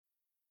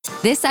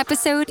This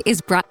episode is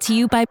brought to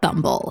you by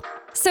Bumble.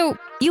 So,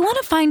 you want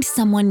to find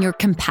someone you're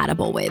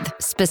compatible with,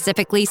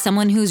 specifically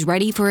someone who's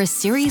ready for a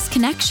serious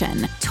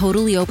connection,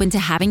 totally open to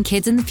having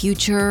kids in the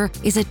future,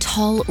 is a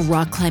tall,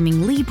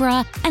 rock-climbing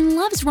Libra, and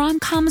loves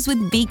rom-coms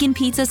with vegan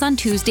pizzas on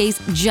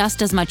Tuesdays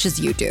just as much as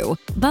you do.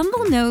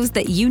 Bumble knows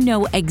that you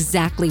know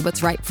exactly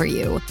what's right for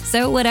you.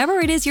 So whatever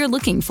it is you're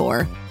looking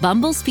for,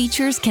 Bumble's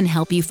features can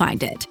help you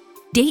find it.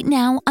 Date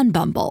now on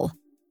Bumble.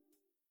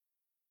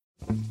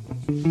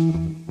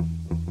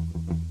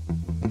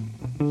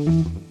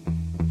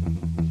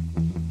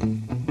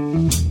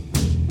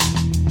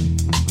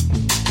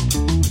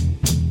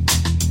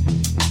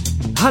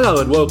 Hello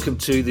and welcome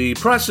to the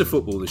Price of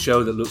Football, the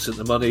show that looks at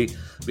the money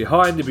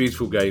behind the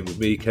beautiful game with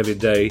me, Kevin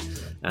Day,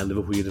 and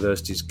Liverpool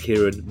University's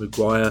Kieran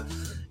Maguire.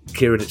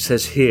 Kieran, it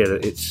says here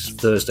that it's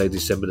Thursday,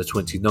 December the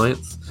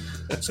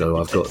 29th, so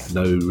I've got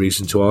no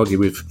reason to argue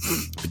with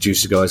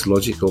producer guy's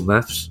logic or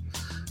maths.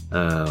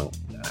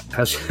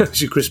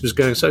 How's your Christmas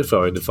going so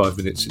far in the 5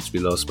 minutes since we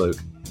last spoke?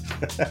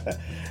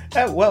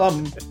 Well,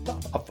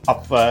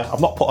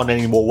 I've not put on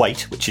any more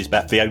weight, which is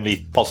about the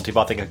only positive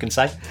I think I can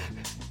say.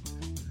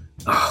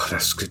 Oh,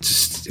 that's good.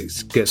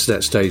 It gets to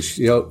that stage.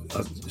 You're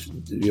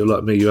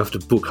like me. You have to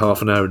book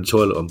half an hour in the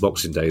toilet on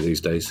Boxing Day these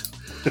days.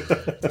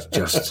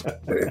 Just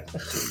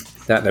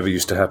that never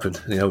used to happen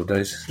in the old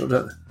days.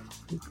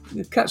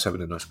 Cat's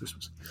having a nice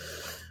Christmas.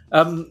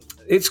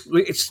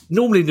 It's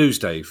normally news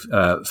day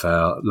for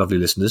our lovely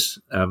listeners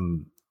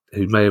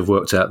who may have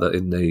worked out that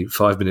in the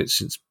 5 minutes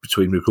since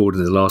between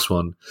recording the last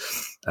one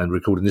and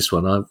recording this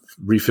one, I've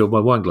refilled my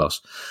wine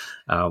glass.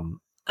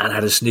 And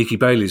had a sneaky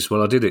Baileys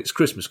while I did it. It's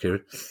Christmas,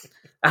 Kieran.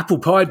 Apple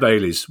pie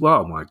Baileys.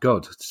 Wow, my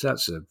God.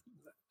 That's an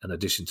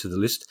addition to the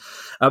list.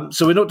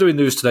 So we're not doing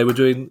news today. We're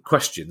doing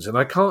questions. And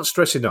I can't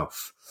stress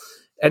enough,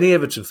 any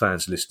Everton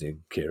fans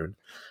listening, Kieran,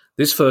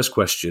 this first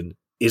question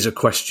is a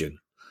question.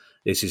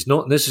 This is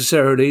not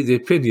necessarily the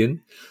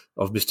opinion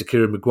of Mr.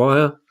 Kieran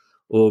Maguire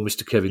or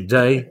Mr. Kevin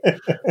Day.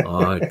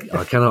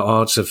 I cannot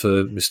answer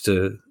for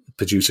Mr.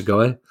 Producer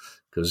Guy,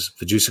 because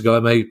Producer Guy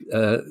may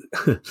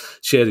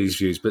share these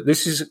views. But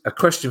this is a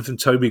question from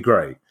Toby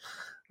Gray.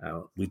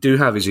 We do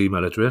have his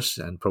email address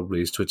and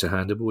probably his Twitter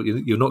handle, but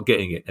you're not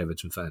getting it,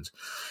 Everton fans.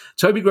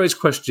 Toby Gray's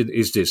question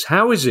is this: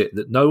 how is it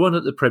that no one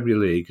at the Premier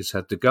League has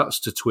had the guts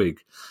to twig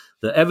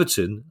that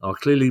Everton are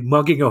clearly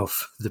mugging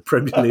off the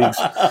Premier League's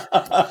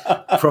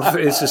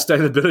profit and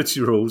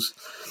sustainability rules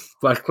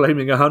by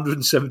claiming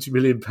 £170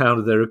 million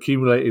of their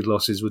accumulated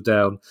losses were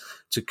down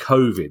to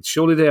COVID?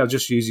 Surely they are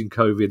just using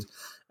COVID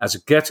as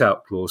a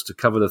get-out clause to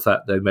cover the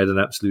fact they made an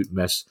absolute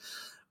mess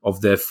of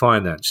their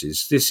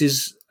finances. This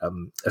is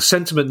a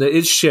sentiment that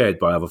is shared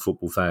by other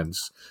football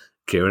fans,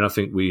 Kieran. I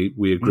think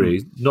we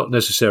agree, not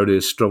necessarily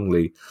as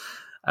strongly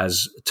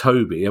as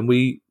Toby. And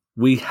we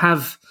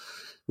have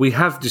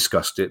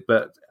discussed it,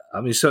 but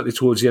I mean, certainly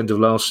towards the end of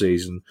last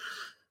season,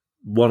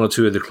 one or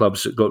two of the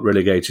clubs that got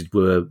relegated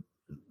were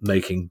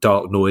making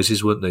dark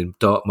noises, weren't they?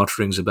 Dark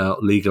mutterings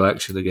about legal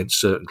action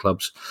against certain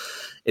clubs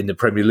in the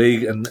Premier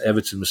League, and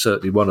Everton was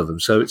certainly one of them.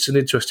 So it's an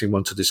interesting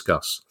one to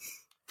discuss.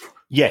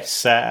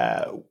 Yes,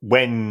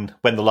 when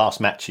the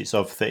last matches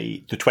of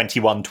the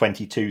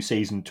 21-22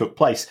 season took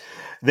place,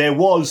 there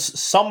was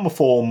some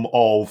form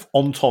of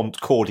entente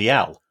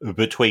cordiale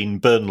between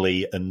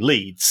Burnley and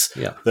Leeds,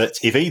 that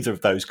if either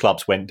of those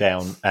clubs went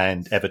down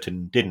and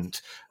Everton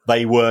didn't,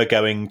 they were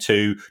going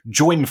to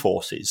join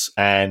forces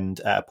and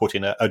put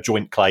in a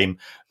joint claim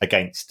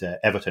against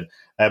Everton.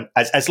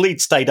 As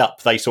Leeds stayed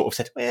up, they sort of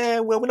said,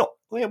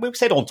 we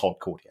said entente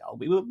cordiale.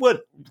 We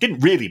didn't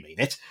really mean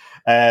it.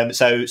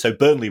 So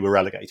Burnley were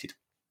relegated,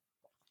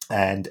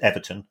 and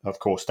Everton, of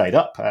course, stayed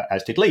up,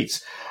 as did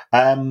Leeds.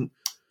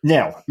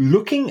 Now,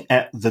 looking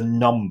at the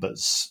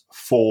numbers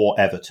for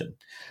Everton,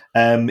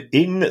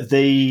 in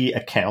the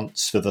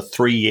accounts for the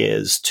 3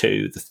 years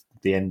to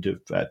the end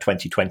of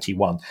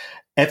 2021,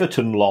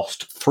 Everton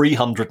lost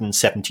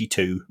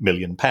 £372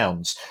 million.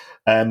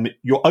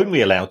 You're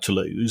only allowed to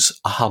lose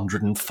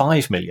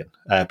 £105 million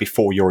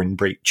before you're in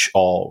breach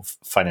of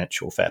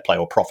financial fair play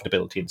or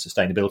profitability and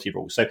sustainability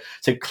rules.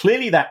 So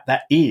clearly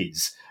that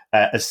is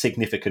a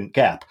significant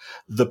gap.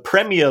 The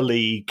Premier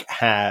League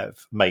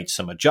have made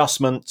some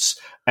adjustments,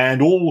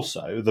 and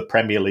also the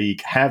Premier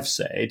League have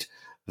said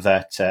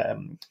that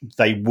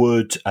they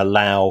would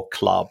allow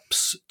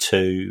clubs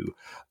to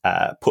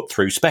put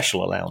through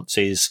special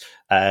allowances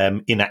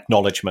in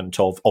acknowledgement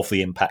of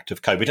the impact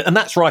of COVID. And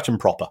that's right and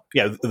proper.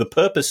 You know, the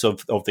purpose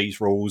of these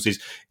rules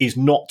is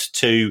not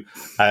to,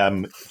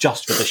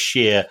 just for the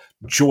sheer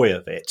joy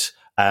of it,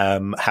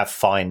 have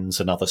fines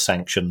and other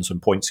sanctions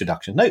and points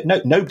deductions.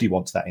 No, nobody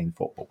wants that in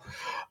football.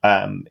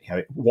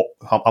 What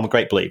I'm a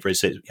great believer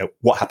is that,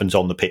 what happens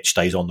on the pitch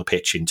stays on the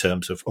pitch in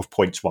terms of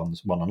points won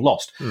and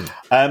lost.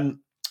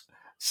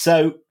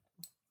 So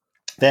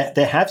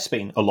there has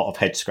been a lot of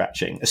head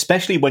scratching,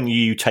 especially when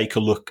you take a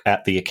look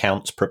at the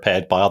accounts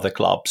prepared by other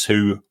clubs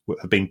who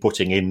have been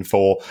putting in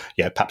for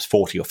perhaps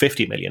 40 or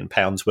 50 million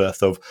pounds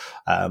worth of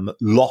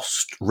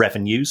lost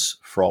revenues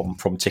from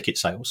ticket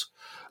sales.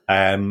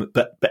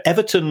 But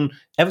Everton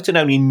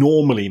only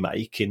normally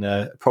make in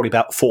probably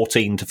about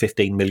 14 to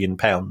 15 million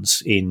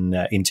pounds in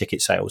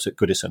ticket sales at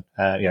Goodison.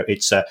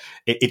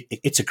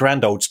 It's a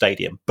grand old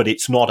stadium, but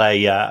it's not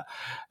a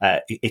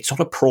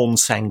prawn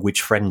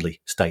sandwich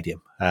friendly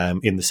stadium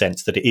in the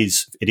sense that it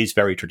is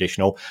very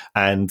traditional,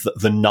 and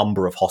the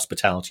number of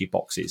hospitality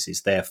boxes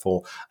is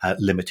therefore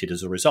limited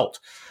as a result.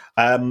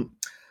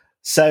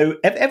 So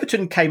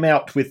Everton came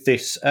out with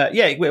this.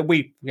 We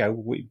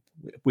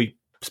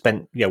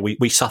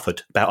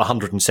suffered about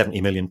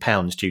 170 million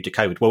pounds due to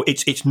COVID. Well,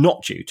 it's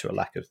not due to a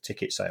lack of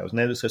ticket sales. And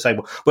they're just saying,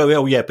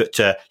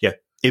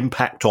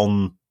 impact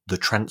on the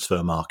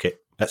transfer market,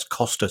 that's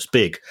cost us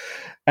big.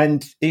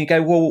 And you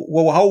go,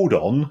 well, hold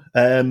on.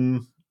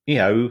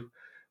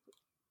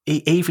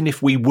 Even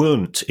if we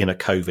weren't in a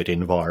COVID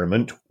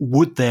environment,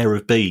 would there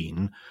have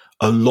been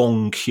a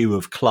long queue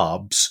of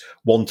clubs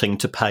wanting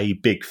to pay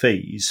big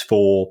fees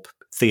for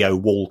Theo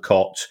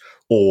Walcott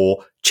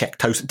or Czech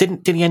Tosin?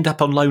 Didn't he end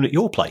up on loan at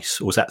your place,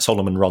 or was that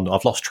Solomon Rondon?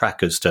 I've lost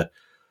track as to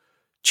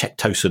Czech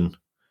Tosin's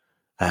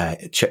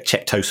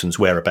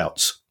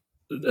whereabouts.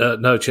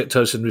 No, Czech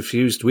Tosin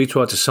refused. We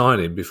tried to sign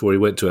him before he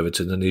went to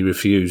Everton, and he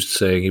refused,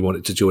 saying he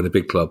wanted to join a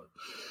big club.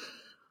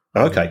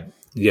 Okay.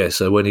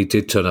 So when he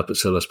did turn up at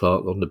Selhurst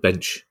Park on the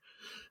bench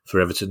for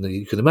Everton,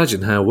 you can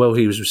imagine how well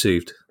he was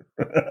received.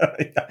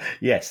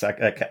 Yes,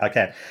 I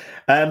can.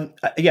 And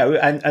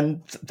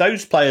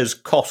those players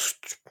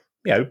cost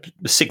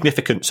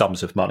significant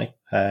sums of money.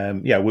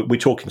 We're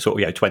talking sort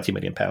of £20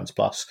 million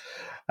plus.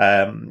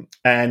 And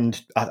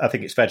I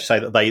think it's fair to say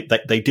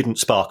that they didn't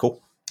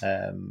sparkle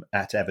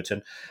at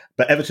Everton,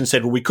 but Everton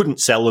said, well, we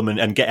couldn't sell them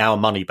and get our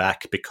money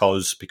back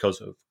because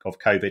of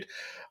COVID.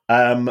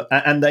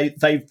 And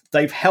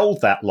they've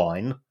held that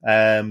line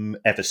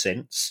ever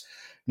since.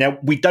 Now,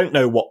 we don't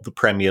know what the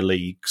Premier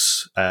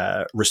League's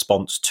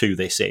response to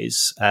this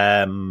is.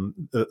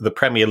 The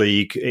Premier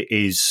League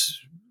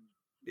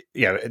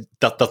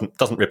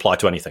doesn't reply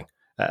to anything.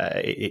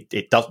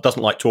 It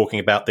doesn't like talking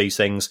about these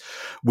things.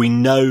 We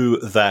know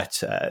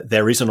that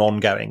there is an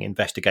ongoing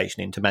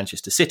investigation into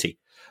Manchester City,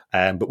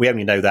 but we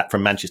only know that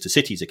from Manchester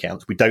City's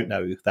accounts. We don't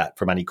know that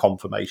from any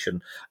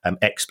confirmation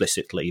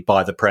explicitly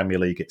by the Premier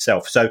League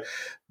itself. So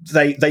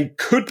they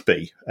could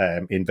be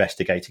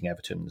investigating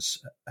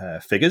Everton's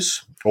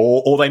figures,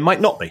 or they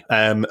might not be.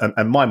 And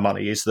my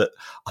money is that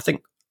I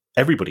think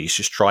everybody's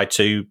just tried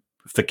to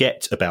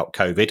forget about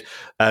COVID.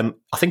 I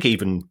think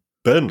even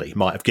Burnley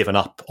might have given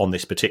up on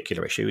this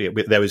particular issue.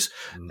 There's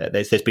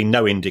been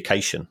no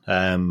indication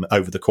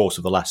over the course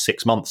of the last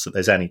 6 months that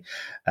there's any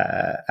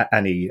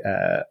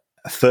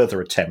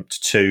further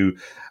attempt to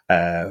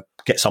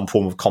get some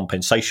form of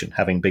compensation,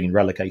 having been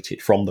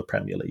relegated from the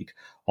Premier League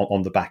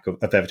on the back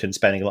of Everton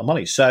spending a lot of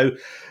money. So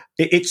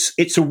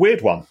it's a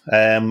weird one.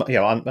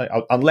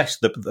 Unless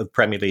the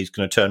Premier League is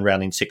going to turn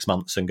around in 6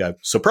 months and go,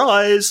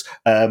 surprise,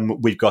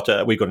 we've got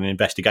an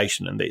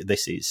investigation, and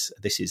this is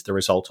the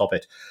result of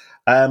it.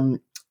 I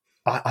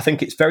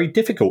think it's very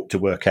difficult to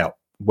work out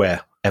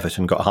where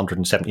Everton got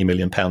 £170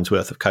 million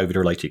worth of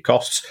COVID-related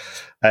costs,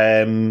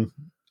 and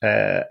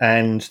I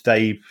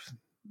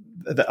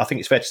think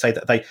it's fair to say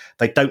that they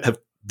don't have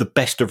the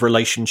best of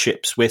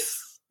relationships with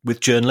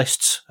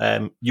journalists.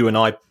 You and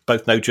I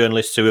both know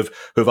journalists who have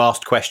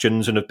asked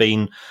questions and have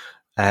been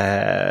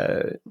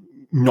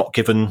not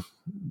given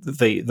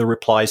the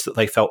replies that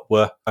they felt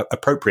were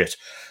appropriate.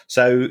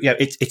 So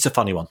it's a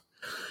funny one.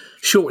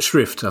 Short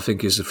shrift, I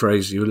think, is the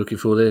phrase you were looking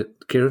for there,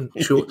 Kieran.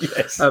 Short.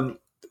 Yes.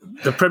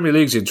 The Premier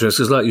League's interest,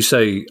 because like you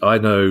say, I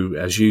know,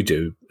 as you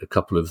do, a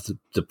couple of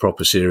the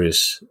proper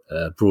serious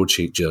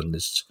broadsheet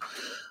journalists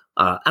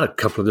and a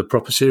couple of the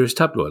proper serious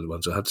tabloid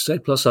ones, I have to say.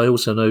 Plus, I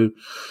also know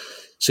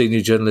senior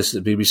journalists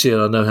at the BBC,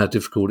 and I know how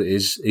difficult it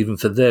is even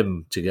for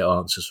them to get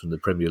answers from the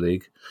Premier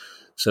League.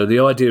 So the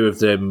idea of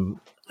them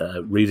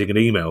reading an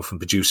email from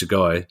producer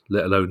Guy,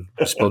 let alone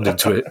responding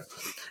to it,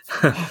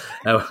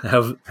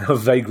 how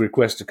vague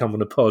request to come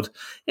on a pod.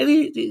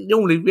 And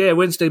normally,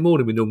 Wednesday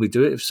morning we normally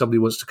do it if somebody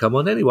wants to come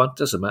on. Anyone,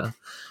 doesn't matter.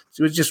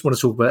 So we just want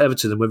to talk about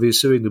Everton and whether you're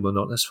suing them or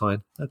not. That's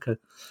fine. Okay.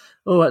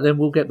 All right, then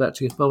we'll get back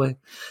to you. Bye.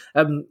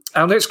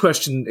 Our next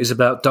question is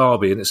about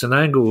Derby, and it's an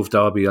angle of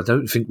Derby I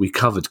don't think we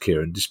covered,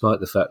 Kieran,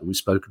 despite the fact that we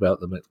spoke about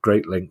them at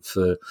great length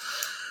for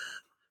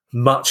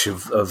much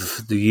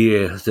of the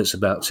year that's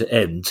about to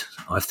end,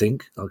 I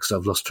think, because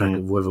I've lost track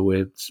of whether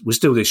we're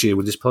still this year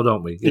with this pod,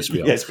 aren't we? Yes,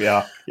 we are. Yes, we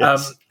are.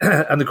 Yes.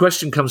 And the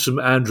question comes from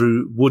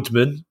Andrew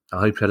Woodman.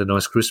 I hope you had a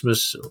nice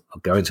Christmas.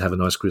 I'm going to have a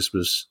nice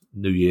Christmas,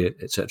 New Year,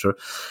 etc.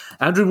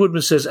 Andrew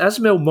Woodman says, as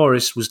Mel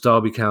Morris was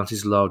Derby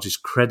County's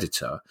largest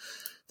creditor,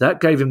 that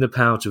gave him the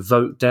power to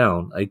vote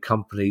down a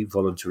company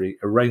voluntary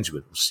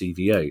arrangement, or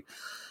CVA,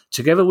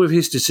 together with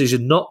his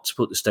decision not to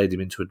put the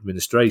stadium into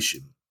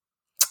administration.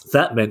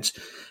 That meant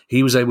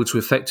he was able to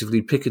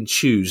effectively pick and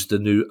choose the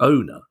new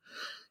owner.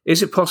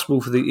 Is it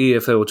possible for the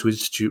EFL to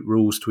institute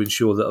rules to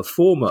ensure that a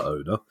former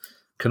owner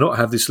cannot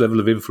have this level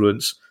of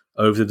influence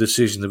over the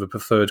decision of a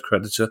preferred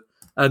creditor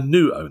and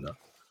new owner?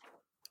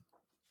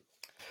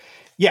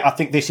 Yeah, I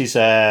think this is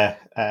a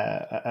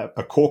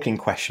corking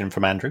question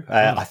from Andrew.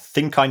 I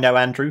think I know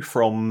Andrew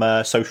from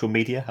social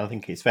media. I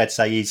think it's fair to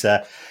say he's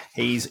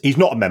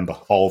not a member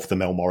of the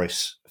Mel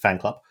Morris fan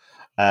club.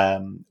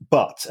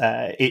 But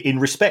in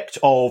respect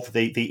of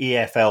the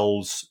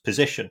EFL's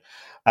position,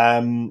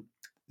 the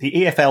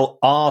EFL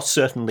are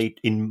certainly,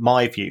 in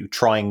my view,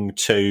 trying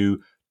to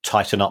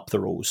tighten up the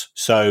rules.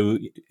 So,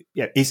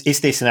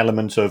 is this an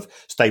element of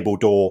stable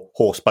door,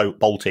 horse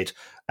bolted?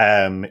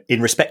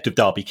 In respect of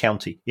Derby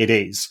County, it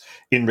is.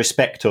 In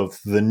respect of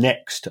the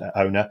next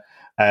owner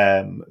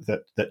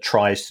that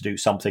tries to do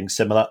something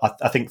similar,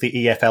 I think the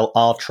EFL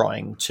are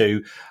trying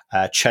to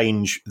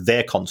change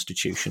their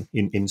constitution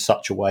in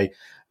such a way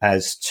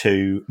as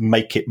to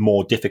make it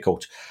more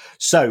difficult.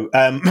 So,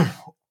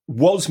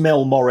 was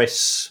Mel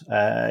Morris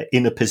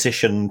in a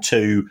position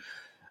to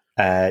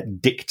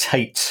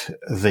dictate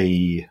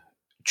the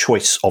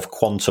choice of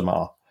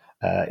Quantamar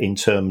in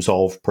terms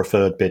of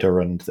preferred bidder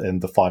and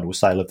the final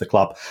sale of the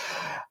club?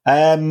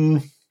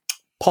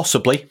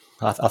 Possibly.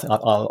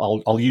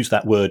 I'll use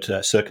that word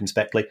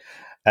circumspectly.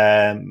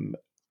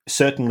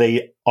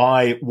 Certainly,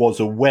 I was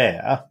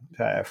aware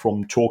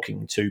from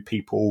talking to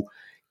people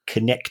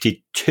connected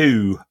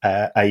to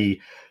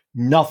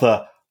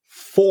another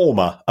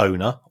former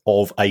owner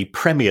of a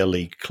Premier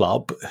League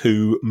club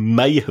who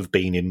may have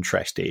been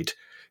interested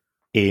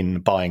in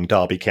buying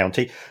Derby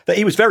County, that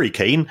he was very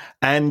keen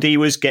and he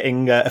was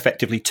getting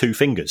effectively two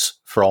fingers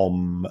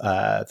from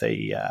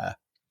the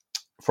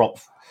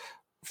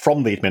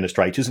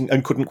administrators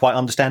and couldn't quite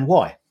understand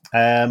why.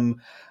 And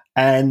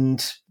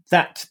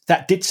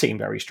that did seem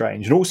very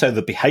strange. And also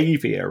the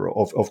behaviour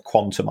of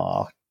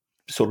Quantamar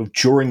sort of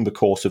during the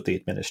course of the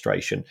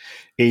administration,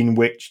 in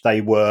which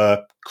they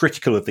were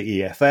critical of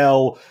the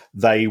EFL,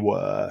 they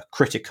were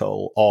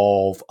critical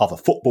of other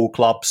football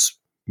clubs,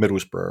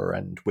 Middlesbrough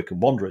and Wycombe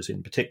Wanderers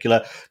in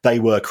particular. They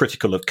were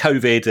critical of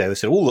COVID. They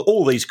said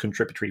all these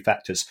contributory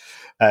factors.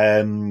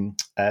 They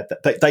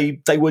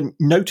were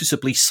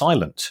noticeably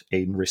silent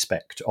in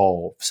respect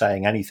of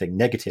saying anything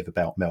negative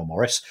about Mel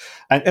Morris.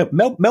 And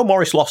Mel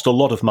Morris lost a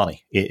lot of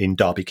money in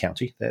Derby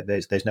County.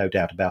 There's no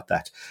doubt about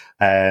that.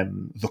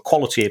 The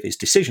quality of his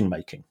decision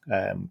making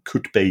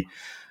could be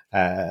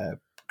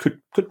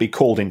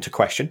called into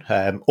question,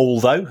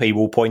 although he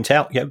will point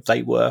out,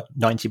 they were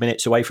 90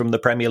 minutes away from the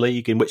Premier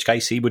League, in which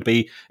case he would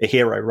be a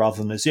hero rather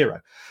than a zero.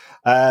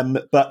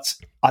 But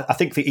I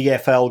think the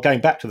EFL,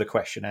 going back to the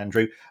question,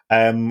 Andrew,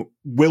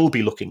 will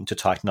be looking to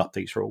tighten up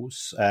these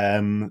rules.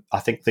 I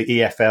think the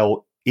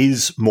EFL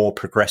is more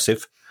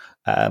progressive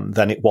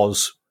than it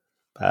was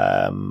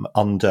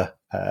under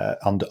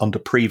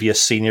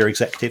previous senior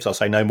executives. I'll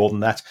say no more than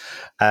that,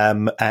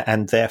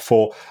 and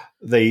therefore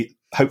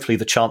hopefully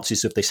the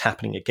chances of this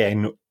happening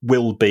again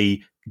will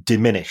be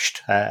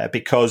diminished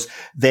because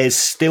there's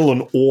still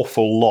an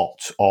awful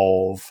lot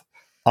of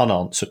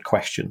unanswered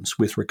questions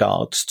with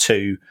regards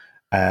to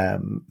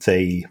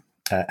the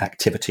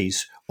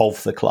activities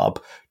of the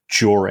club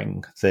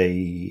during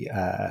the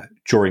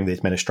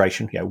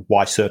administration.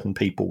 Why certain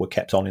people were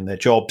kept on in their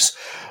jobs,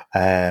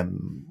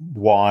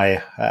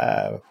 why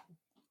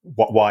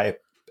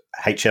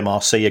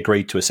HMRC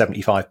agreed to a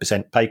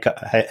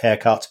 75%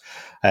 haircut.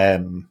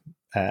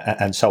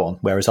 And so on,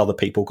 whereas other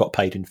people got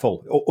paid in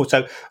full.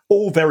 So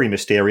all very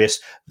mysterious.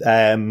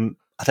 I don't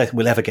think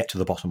we'll ever get to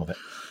the bottom of it.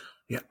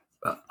 Yeah,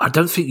 I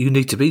don't think you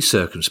need to be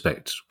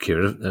circumspect,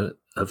 Kieran.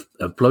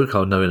 A bloke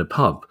I know in a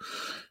pub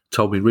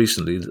told me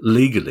recently that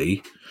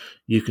legally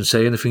you can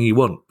say anything you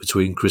want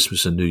between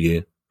Christmas and New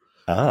Year.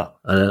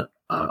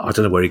 I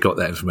don't know where he got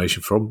that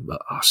information from,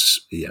 but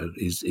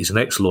he's an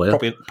ex-lawyer.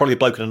 Probably a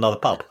bloke in another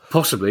pub.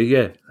 Possibly,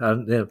 yeah.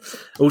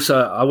 Also,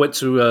 I went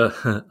to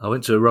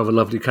a rather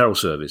lovely carol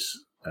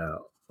service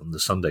on the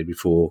Sunday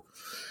before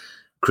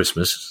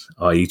Christmas,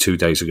 i.e. 2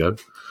 days ago.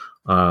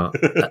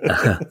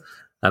 And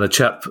a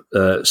chap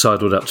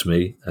sidled up to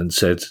me and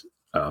said,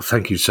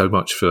 thank you so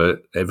much for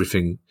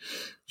everything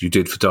you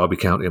did for Derby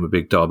County. I'm a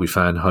big Derby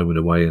fan, home and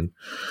away, and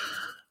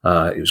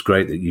it was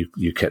great that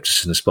you kept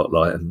us in the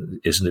spotlight, and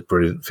isn't it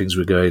brilliant? Things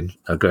are going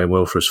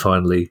well for us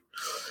finally.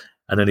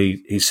 And then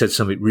he said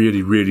something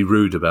really, really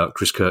rude about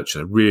Chris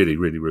Kirchner, really,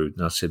 really rude.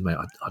 And I said, mate,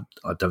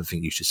 I don't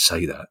think you should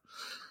say that.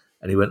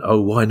 And he went, oh,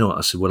 why not?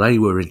 I said, well, A,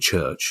 we're in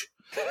church.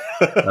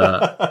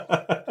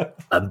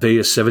 And B,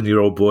 a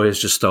 7-year-old boy has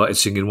just started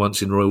singing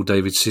Once in Royal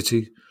David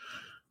City.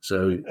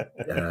 So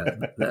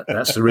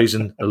that's the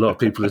reason a lot of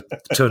people have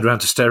turned around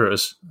to stare at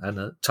us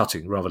and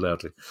tutting rather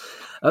loudly.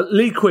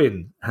 Lee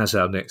Quinn has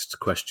our next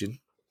question.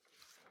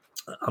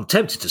 I'm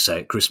tempted to say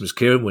at Christmas,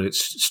 Kieran, when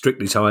it's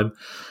strictly time,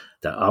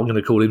 that I'm going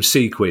to call him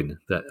C. Quinn.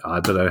 That I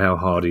don't know how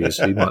hard he is.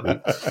 He might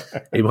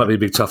be a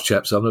big tough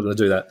chap, so I'm not going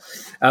to do that.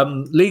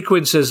 Lee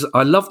Quinn says,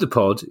 I love the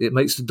pod. It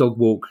makes the dog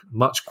walk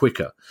much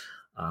quicker.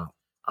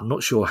 I'm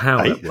not sure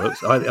how that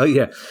works.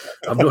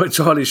 I'm not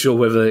entirely sure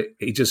whether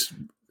he just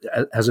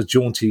has a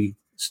jaunty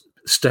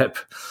step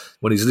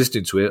when he's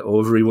listening to it, or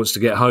whether he wants to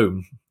get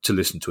home to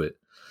listen to it.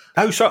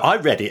 Oh, sorry, I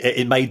read it.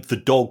 It made the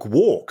dog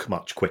walk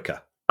much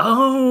quicker.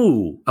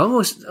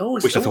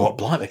 Which I thought,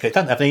 blimey, it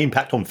doesn't have any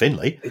impact on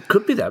Finley. It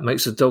could be that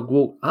makes the dog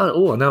walk.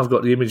 Now I've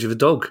got the image of a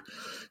dog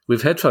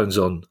with headphones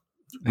on,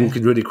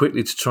 walking really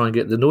quickly to try and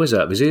get the noise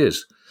out of his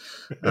ears.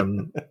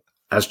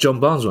 As John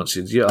Barnes once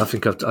said, I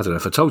don't know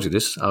if I told you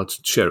this. I'll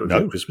share it with you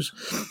at Christmas.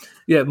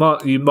 Yeah,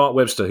 Mark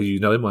Webster, who you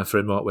know, my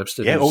friend Mark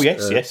Webster. Yeah,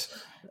 yes.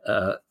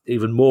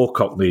 Even more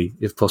Cockney,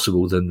 if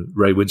possible, than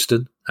Ray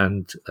Winston,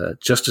 and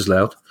just as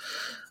loud.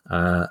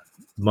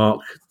 Mark,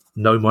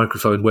 no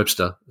microphone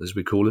Webster, as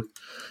we call him.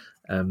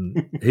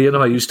 He and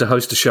I used to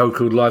host a show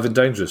called Live and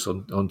Dangerous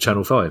on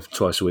Channel 5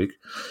 twice a week.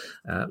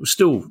 It was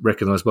still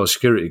recognised by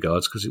security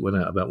guards because it went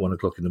out about 1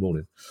 o'clock in the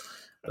morning.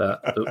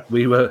 But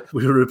we were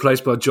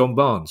replaced by John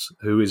Barnes,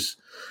 who is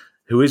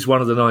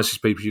one of the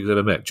nicest people you've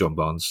ever met. John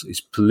Barnes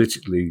is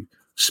politically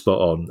spot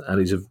on, and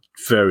he's a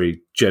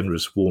very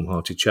generous,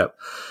 warm-hearted chap.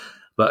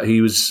 But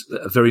he was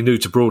very new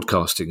to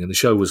broadcasting, and the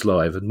show was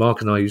live. And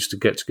Mark and I used to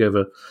get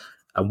together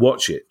and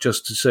watch it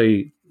just to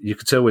see. You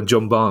could tell when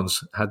John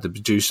Barnes had the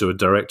producer and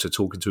director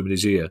talking to him in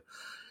his ear,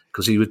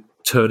 because he would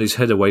turn his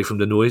head away from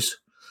the noise.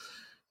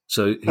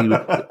 So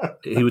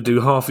he would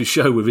do half his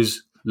show with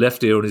his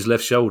left ear on his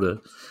left shoulder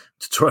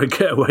to try and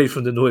get away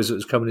from the noise that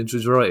was coming into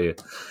his right ear,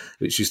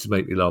 which used to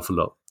make me laugh a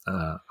lot.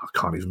 I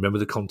can't even remember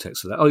the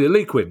context of that. Oh, yeah,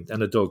 Lee Quinn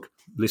and a dog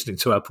listening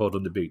to our pod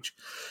on the beach.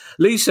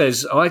 Lee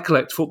says, I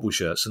collect football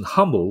shirts, and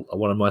Hummel are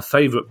one of my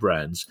favourite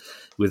brands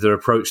with their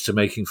approach to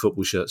making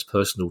football shirts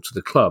personal to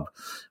the club,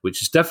 which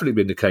has definitely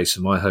been the case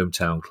in my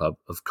hometown club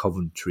of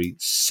Coventry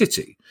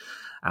City.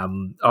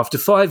 After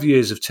 5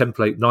 years of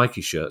template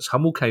Nike shirts,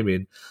 Hummel came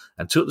in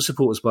and took the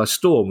supporters by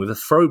storm with a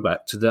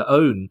throwback to their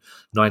own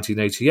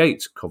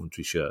 1988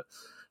 Coventry shirt.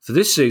 For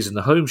this season,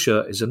 the home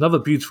shirt is another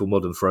beautiful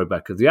modern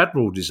throwback of the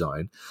Admiral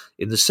design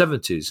in the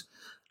 70s.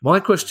 My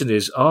question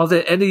is, are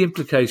there any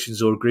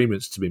implications or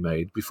agreements to be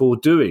made before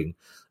doing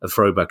a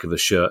throwback of a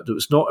shirt that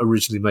was not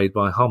originally made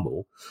by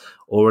Hummel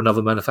or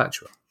another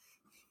manufacturer?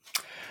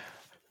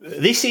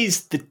 This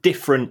is the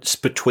difference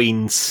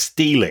between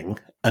stealing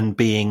and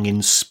being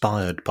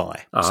inspired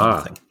by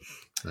something.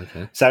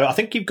 Okay. So I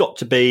think you've got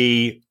to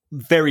be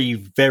very,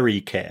 very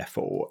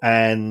careful.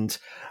 And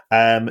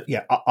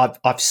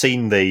I've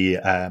seen the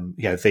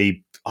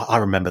I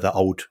remember that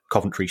old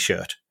Coventry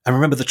shirt. I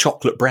remember the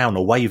chocolate brown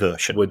away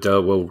version. With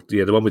the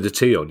one with the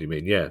T on. You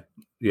mean? Yeah,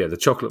 the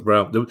chocolate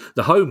brown.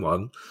 The home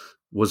one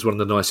was one of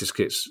the nicest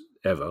kits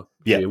ever.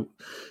 Yeah.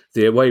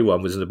 The away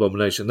one was an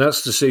abomination.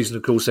 That's the season,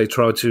 of course, they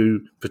tried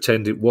to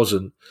pretend it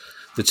wasn't.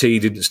 The T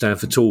didn't stand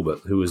for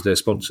Talbot, who was their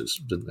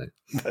sponsors, didn't they?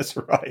 That's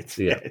right.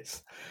 Yeah.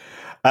 Yes.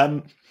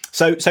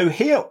 So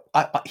here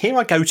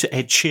I go to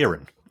Ed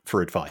Sheeran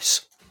for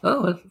advice.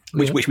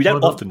 Which we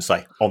don't often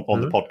say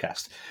on the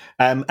podcast.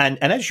 And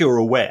as you're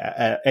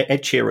aware,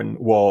 Ed Sheeran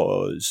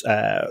was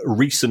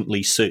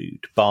recently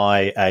sued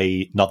by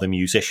another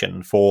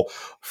musician for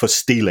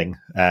stealing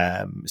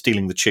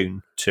the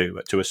tune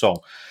to a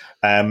song.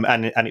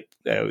 And it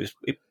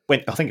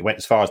went. I think it went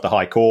as far as the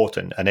High Court,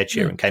 and Ed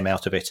Sheeran came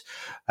out of it,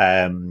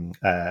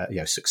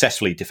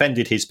 successfully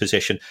defended his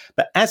position.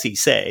 But as he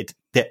said,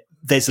 that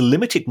there's a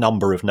limited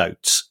number of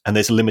notes, and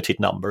there's a limited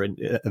number, and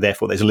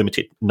therefore there's a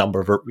limited number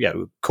of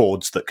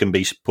chords that can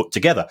be put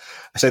together.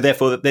 So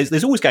therefore,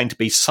 there's always going to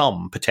be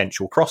some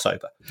potential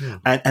crossover,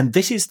 and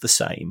this is the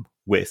same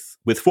with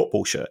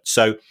football shirts.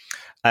 So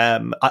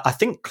I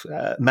think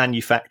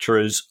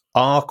manufacturers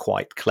are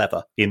quite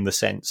clever in the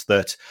sense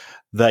that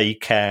they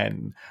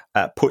can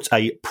put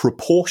a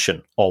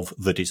proportion of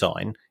the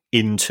design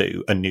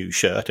into a new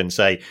shirt and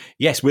say,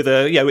 yes, with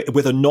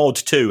a nod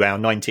to our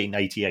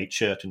 1988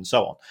 shirt and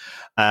so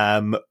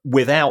on,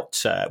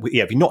 without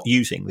if you're not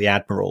using the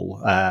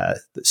Admiral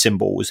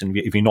symbols, and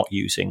if you're not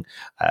using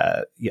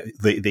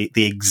the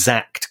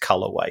exact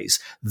colorways,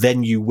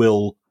 then you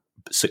will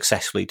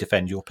successfully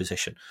defend your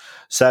position.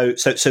 So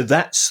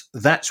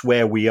that's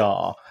where we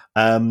are.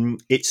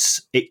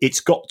 It's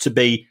got to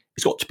be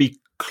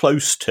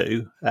close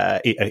to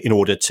in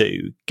order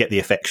to get the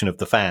affection of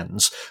the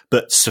fans,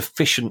 but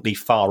sufficiently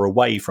far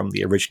away from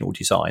the original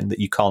design that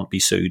you can't be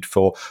sued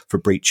for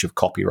breach of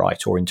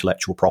copyright or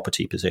intellectual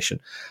property position.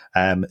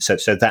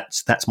 So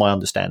that's my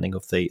understanding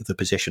of the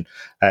position.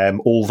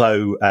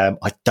 Although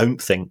I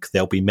don't think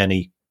there'll be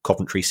many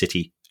Coventry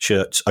City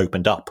shirts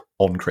opened up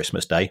on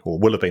Christmas Day, or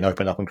will have been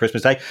opened up on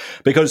Christmas Day,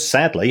 because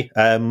sadly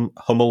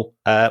Hummel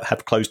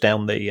have closed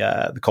down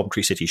the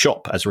Coventry City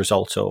shop as a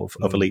result of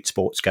Elite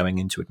Sports going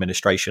into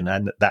administration,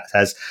 and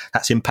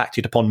that's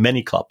impacted upon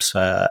many clubs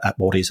at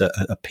what is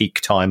a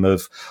peak time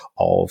of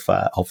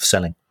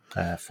selling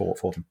for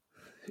them.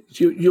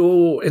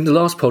 You're in the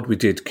last pod we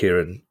did,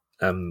 Kieran.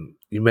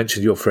 You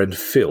mentioned your friend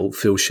Phil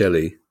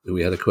Shelley, who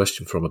we had a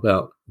question from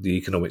about the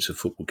economics of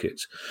football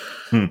kits.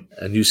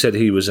 And you said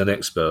he was an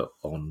expert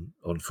on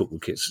football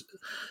kits.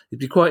 It'd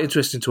be quite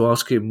interesting to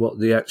ask him what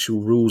the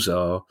actual rules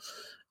are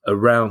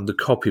around the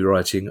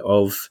copywriting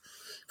of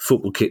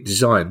football kit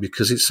design,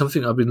 because it's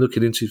something I've been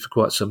looking into for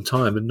quite some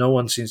time, and no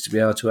one seems to be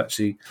able to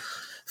actually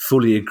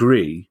fully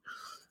agree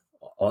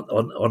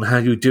on how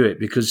you do it,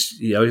 because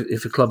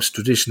if a club's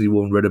traditionally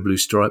worn red and blue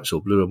stripes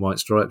or blue and white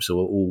stripes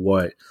or all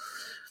white,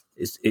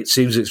 it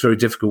seems it's very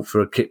difficult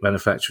for a kit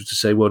manufacturer to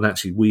say, well,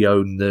 actually, we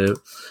own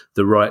the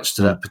rights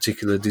to that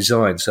particular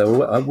design.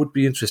 So I would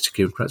be interested,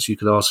 Kieran, perhaps you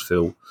could ask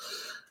Phil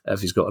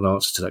if he's got an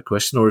answer to that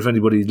question, or if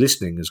anybody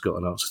listening has got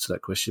an answer to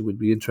that question, we'd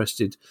be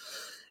interested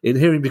in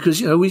hearing,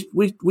 because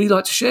we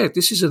like to share.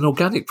 This is an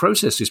organic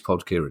process, this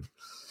pod, Kieran.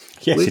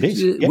 Yes, it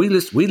is. Yeah. We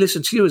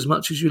listen to you as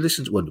much as you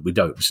listen to. Well, we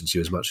don't listen to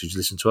you as much as you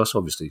listen to us,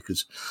 obviously,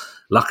 because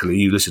luckily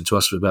you listen to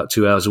us for about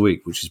 2 hours a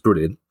week, which is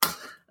brilliant.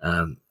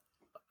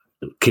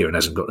 Kieran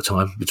hasn't got the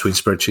time between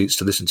spreadsheets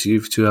to listen to you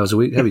for 2 hours a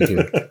week, have you,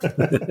 Kieran?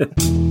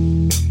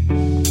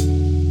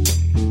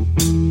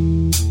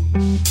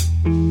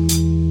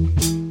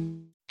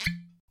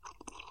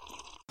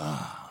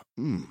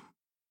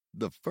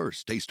 The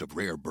first taste of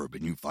rare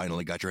bourbon you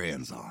finally got your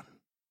hands on.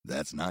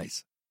 That's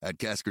nice. At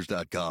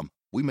Caskers.com,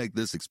 we make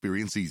this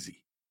experience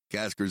easy.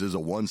 Caskers is a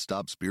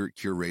one-stop spirit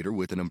curator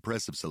with an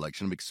impressive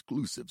selection of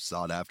exclusive,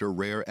 sought-after,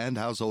 rare, and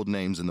household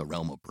names in the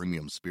realm of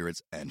premium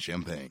spirits and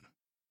champagne.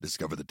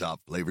 Discover the top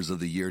flavors of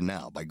the year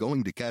now by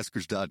going to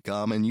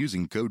Caskers.com and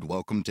using code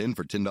WELCOME10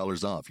 for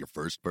 $10 off your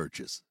first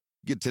purchase.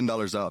 Get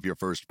 $10 off your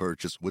first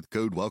purchase with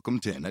code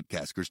WELCOME10 at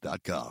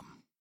Caskers.com.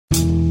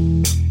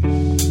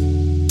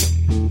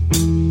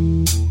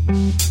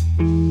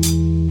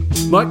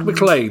 Mike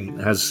McLean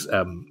has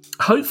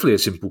hopefully a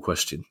simple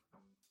question.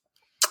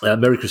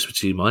 Merry Christmas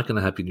to you, Mike, and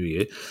a Happy New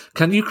Year.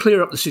 Can you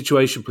clear up the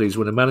situation, please,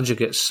 when a manager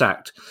gets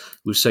sacked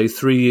with, say,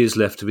 3 years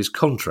left of his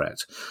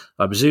contract?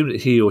 I presume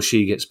that he or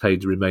she gets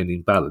paid the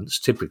remaining balance,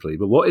 typically,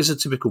 but what is a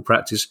typical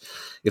practice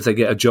if they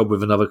get a job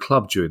with another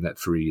club during that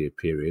 3-year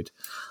period?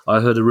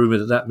 I heard a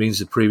rumour that means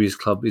the previous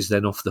club is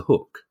then off the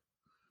hook.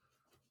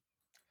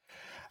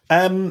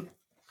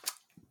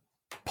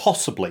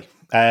 Possibly.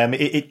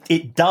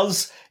 It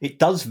does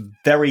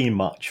very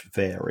much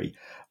vary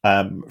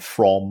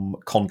from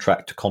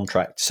contract to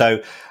contract.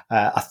 So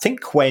I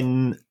think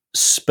when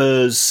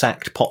Spurs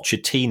sacked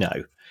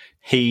Pochettino,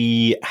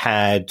 he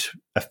had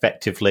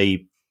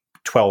effectively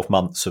 12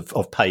 months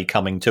of pay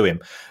coming to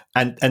him,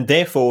 and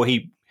therefore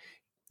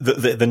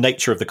the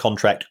nature of the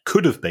contract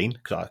could have been,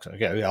 because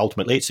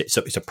ultimately it's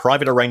a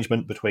private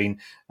arrangement between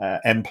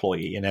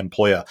employee and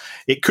employer.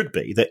 It could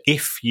be that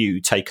if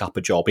you take up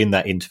a job in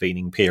that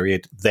intervening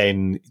period,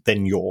 then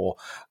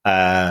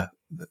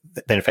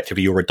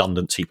effectively your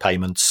redundancy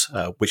payments,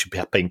 which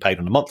are being paid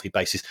on a monthly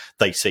basis,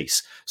 they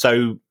cease.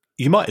 So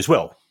you might as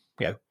well,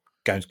 go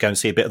and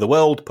see a bit of the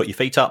world, put your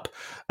feet up,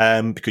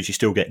 because you're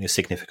still getting a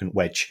significant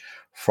wedge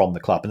from the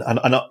club. And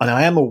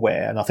I am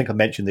aware, and I think I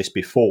mentioned this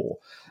before,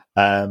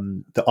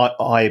 that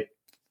I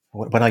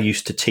when I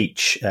used to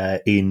teach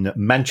in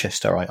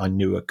Manchester, I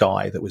knew a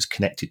guy that was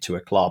connected to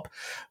a club,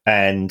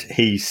 and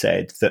he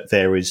said that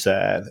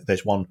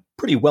there's one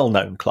pretty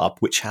well-known club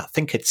which I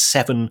think had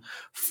 7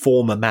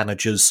 former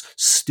managers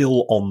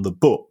still on the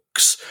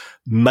books,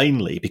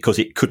 mainly because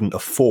it couldn't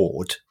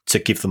afford to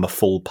give them a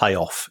full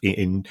payoff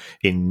in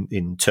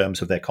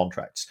terms of their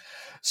contracts.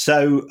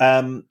 So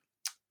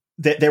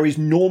there is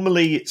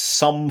normally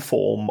some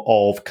form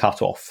of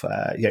cut-off.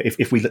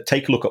 If we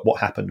take a look at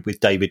what happened with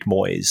David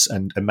Moyes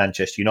and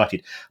Manchester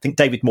United, I think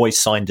David Moyes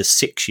signed a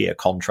 6-year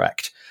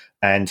contract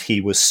and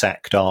he was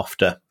sacked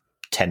after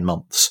 10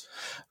 months.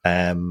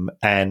 The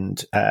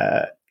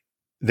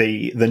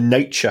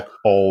nature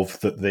of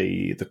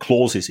the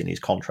clauses in his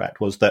contract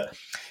was that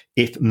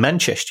if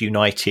Manchester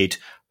United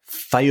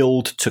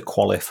failed to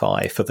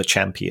qualify for the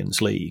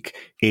Champions League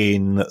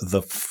in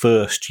the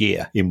first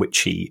year in which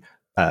he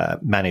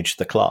managed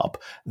the club,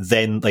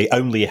 then they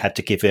only had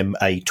to give him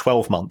a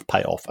 12-month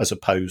payoff as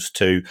opposed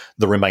to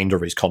the remainder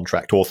of his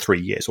contract, or 3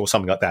 years or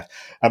something like that.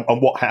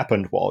 And what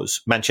happened was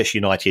Manchester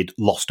United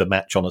lost a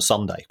match on a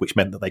Sunday, which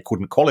meant that they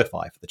couldn't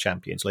qualify for the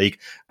Champions League,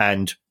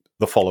 and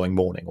the following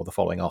morning or the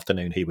following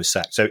afternoon he was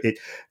sacked. So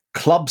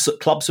clubs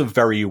are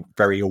very,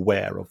 very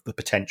aware of the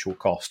potential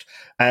cost,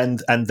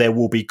 and there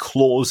will be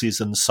clauses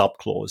and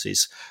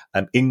sub-clauses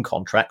in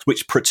contracts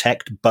which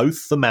protect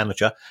both the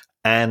manager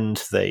and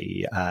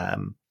the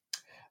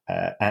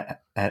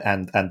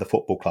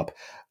football club.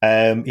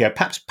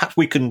 Perhaps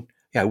we can,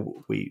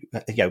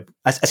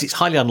 as it's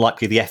highly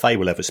unlikely the FA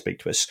will ever speak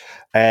to us.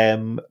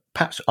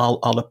 Perhaps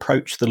I'll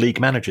approach the League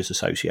Managers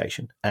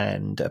Association,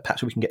 and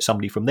perhaps we can get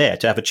somebody from there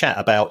to have a chat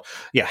about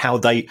how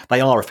they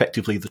are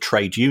effectively the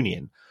trade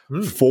union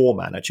for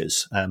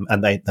managers,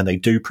 and they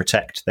do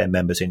protect their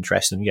members'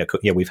 interests. And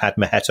we've had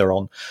Maheta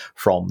on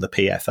from the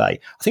PFA. I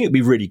think it'd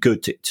be really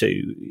good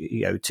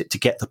to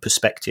get the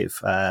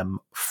perspective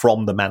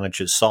from the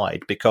manager's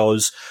side,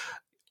 because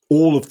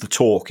all of the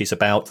talk is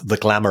about the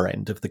glamour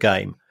end of the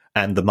game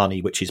and the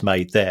money which is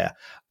made there.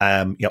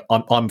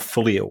 I'm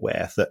fully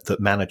aware that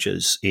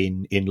managers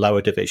in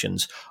lower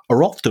divisions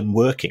are often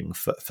working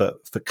for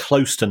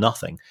close to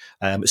nothing,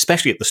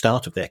 especially at the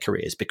start of their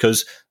careers,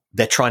 because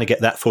they're trying to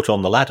get that foot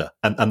on the ladder,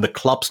 and the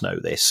clubs know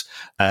this,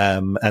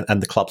 and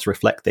the clubs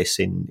reflect this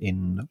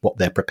in what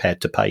they're prepared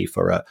to pay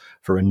for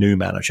a new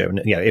manager.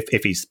 And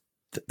if he's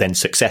then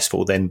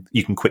successful, then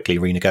you can quickly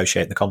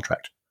renegotiate the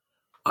contract.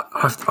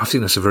 I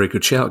think that's a very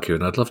good shout,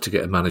 Kieran. I'd love to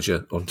get a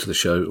manager onto the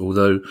show,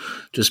 although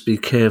just be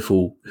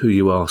careful who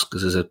you ask,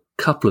 because there's a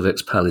couple of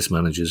ex-Palace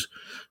managers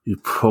who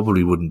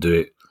probably wouldn't do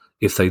it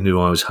if they knew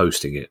I was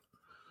hosting it.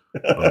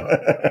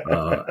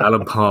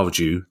 Alan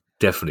Pardew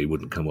definitely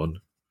wouldn't come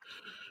on,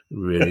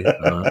 really.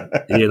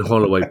 Ian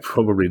Holloway,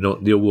 probably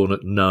not. Neil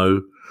Warnock,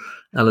 no.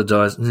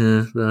 Allardyce,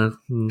 no.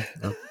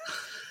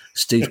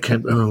 Steve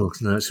Kemp, oh,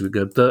 no, so we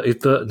go. Bert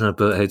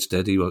Head's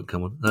dead, he won't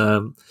come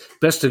on.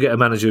 Best to get a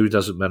manager who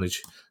doesn't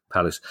manage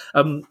Palace.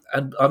 And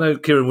I know,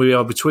 Kieran, we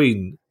are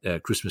between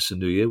Christmas and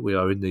New Year. We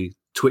are in the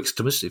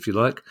Twixtimus, if you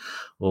like,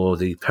 or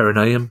the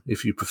Perineum,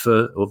 if you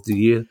prefer, of the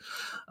year.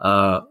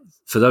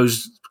 For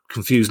those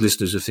confused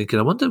listeners who are thinking,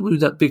 I wonder who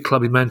that big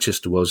club in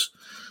Manchester was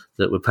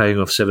that were paying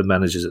off 7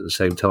 managers at the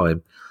same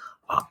time.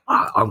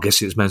 I'm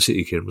guessing it's Man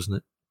City, Kieran, wasn't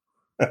it?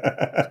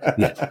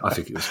 Yeah, I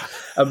think it was.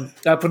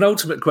 Our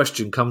penultimate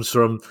question comes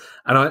from,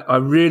 and I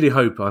really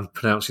hope I'm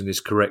pronouncing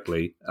this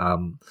correctly.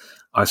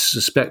 I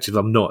suspect if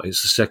I'm not,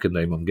 it's the second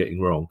name I'm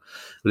getting wrong.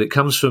 But it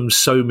comes from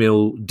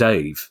Somil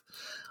Dave,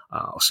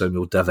 or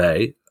Somil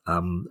Dave.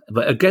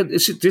 But again,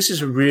 this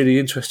is a really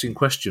interesting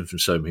question from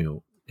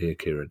Somil here,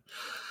 Kieran.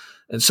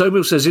 And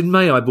Somil says, in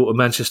May, I bought a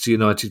Manchester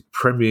United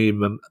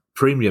premium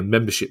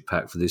membership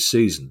pack for this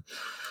season.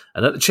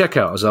 And at the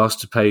checkout, I was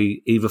asked to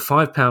pay either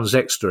 £5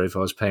 extra if I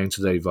was paying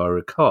today via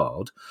a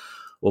card,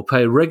 or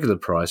pay a regular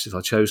price if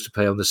I chose to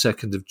pay on the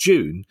 2nd of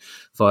June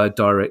via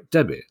direct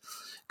debit.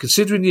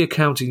 Considering the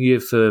accounting year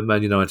for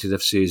Man United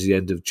FC is the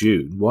end of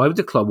June, why would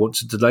the club want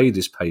to delay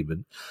this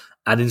payment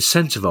and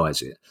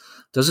incentivise it?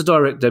 Does a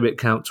direct debit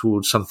count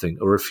towards something,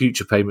 or a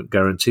future payment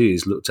guarantee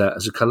is looked at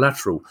as a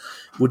collateral?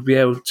 Would be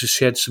able to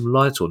shed some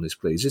light on this,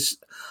 please?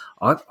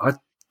 I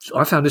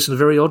found this in a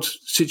very odd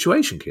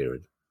situation,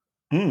 Kieran.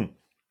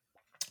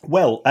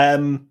 Well, I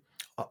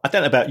don't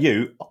know about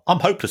you. I'm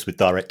hopeless with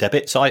direct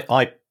debits.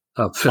 I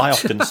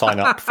often sign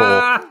up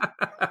for.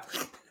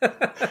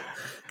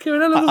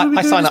 Kieran,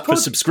 I sign up for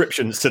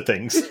subscriptions to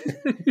things.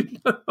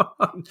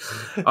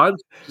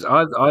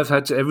 I've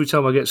had to, every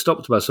time I get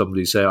stopped by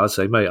somebody, I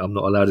say, mate, I'm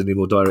not allowed any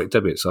more direct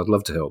debits. I'd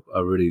love to help.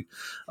 I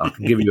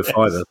can give you a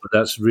fiver, but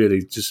that's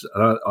really just.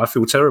 I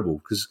feel terrible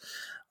because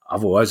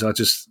otherwise, I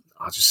just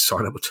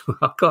sign up.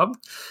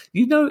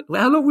 You know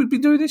how long we've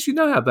been doing this? You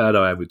know how bad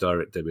I am with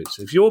direct debits.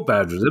 If you're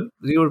bad with them,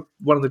 you're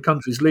one of the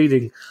country's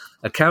leading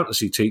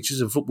accountancy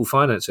teachers and football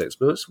finance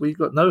experts. We've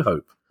got no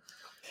hope.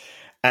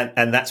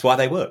 And that's why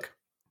they work.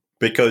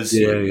 Because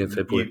you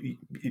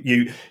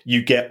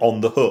get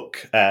on the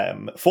hook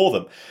for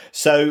them.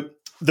 So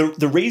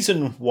the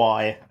reason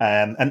why,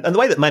 and the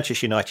way that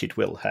Manchester United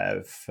will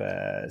have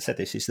said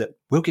this is that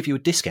we'll give you a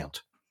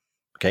discount.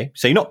 Okay,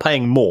 so you're not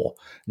paying more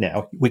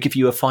now. We give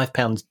you a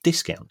 £5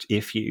 discount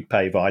if you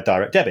pay via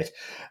direct debit.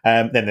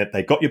 Then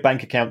they've got your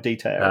bank account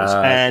details,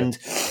 and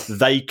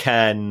they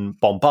can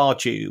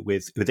bombard you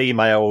with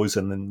emails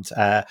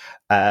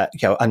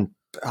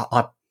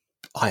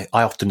I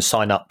often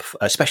sign up,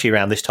 especially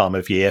around this time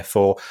of year,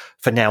 for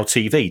Now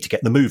TV to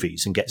get the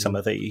movies and get some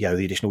of the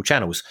additional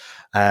channels,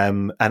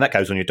 and that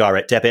goes on your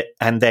direct debit.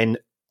 And then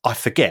I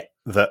forget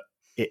that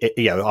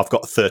I've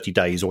got 30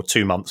 days or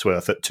 2 months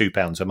worth at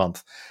 £2 a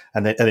month,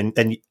 and even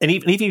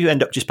if you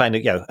end up just paying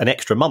an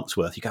extra month's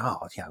worth, you go,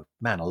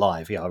 man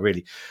alive, I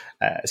really.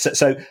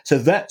 So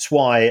that's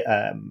why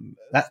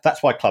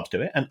that's why clubs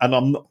do it, and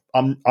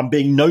I'm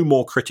being no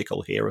more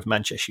critical here of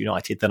Manchester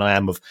United than I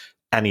am of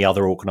any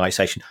other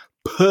organisation.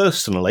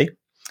 Personally,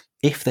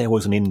 if there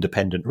was an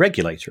independent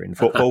regulator in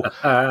football,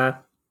 I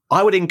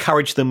would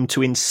encourage them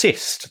to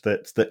insist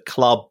that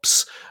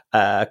clubs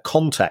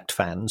contact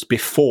fans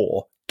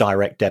before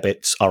direct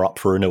debits are up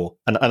for renewal.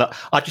 And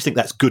I just think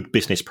that's good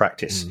business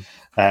practice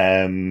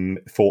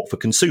for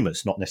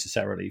consumers, not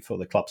necessarily for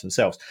the clubs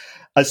themselves.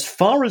 As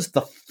far as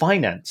the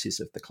finances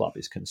of the club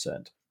is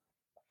concerned,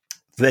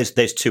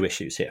 there's 2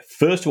 issues here.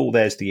 First of all,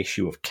 there's the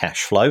issue of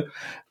cash flow,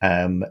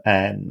 as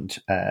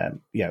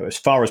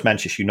far as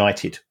Manchester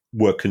United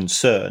were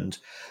concerned,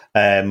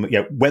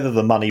 whether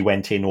the money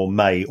went in or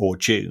May or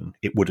June,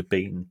 it would have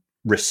been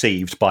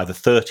received by the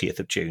 30th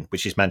of June,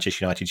 which is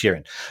Manchester United's year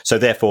end. So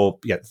therefore,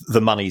 the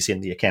money's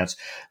in the accounts.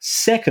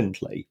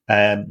 Secondly,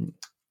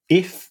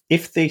 if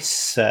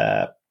this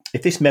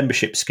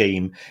membership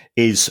scheme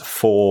is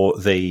for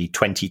the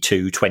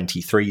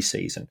 22-23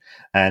 season,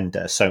 and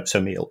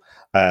Somil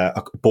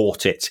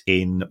bought it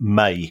in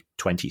May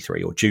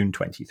 23 or June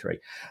 23,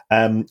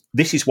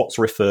 this is what's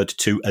referred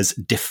to as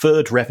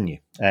deferred revenue,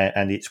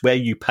 and it's where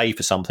you pay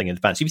for something in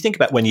advance. If you think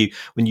about when you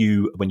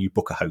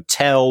book a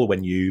hotel,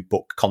 when you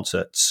book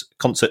concert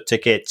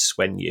tickets,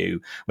 when you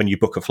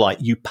book a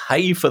flight, you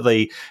pay for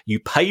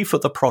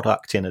the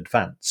product in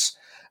advance,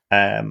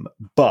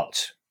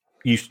 but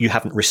you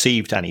haven't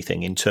received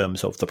anything in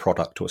terms of the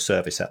product or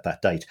service at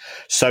that date.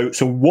 So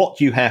what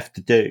you have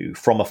to do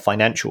from a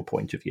financial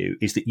point of view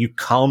is that you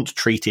can't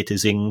treat it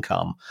as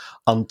income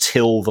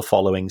until the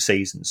following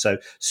season. So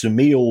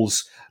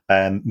Somil's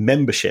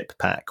membership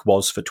pack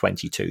was for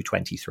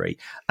 22-23,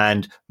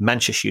 and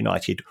Manchester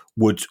United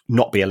would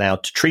not be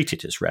allowed to treat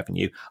it as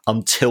revenue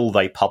until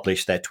they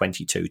published their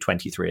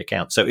 22-23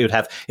 account. So it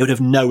would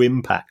have no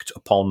impact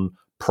upon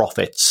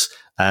profits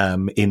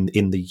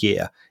in the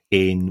year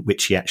in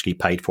which he actually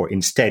paid for it.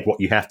 Instead, what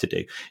you have to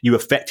do, you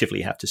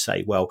effectively have to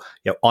say, well,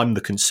 I'm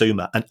the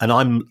consumer, and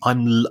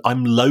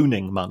I'm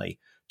loaning money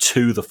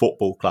to the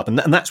football club, and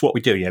that's what we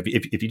do.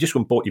 If you just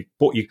bought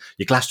your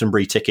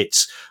Glastonbury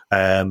tickets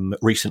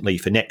recently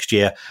for next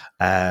year,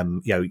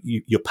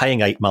 you're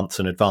paying 8 months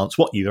in advance.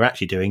 What you're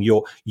actually doing,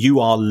 you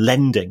are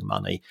lending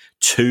money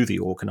to the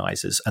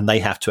organisers, and they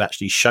have to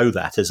actually show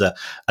that as a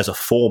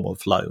form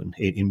of loan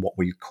in what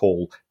we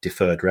call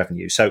deferred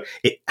revenue. So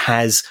it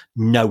has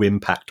no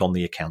impact on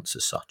the accounts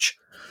as such.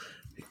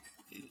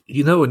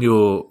 On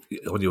your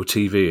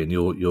TV and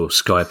your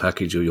Sky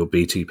package or your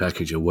BT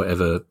package or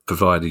whatever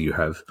provider you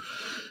have,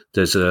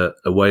 there's a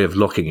way of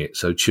locking it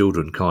so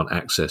children can't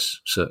access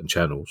certain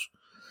channels.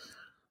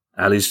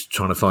 Ali's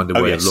trying to find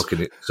a way of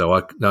locking it. So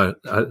not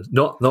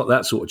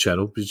that sort of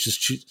channel. But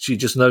she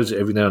just knows it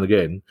every now and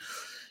again.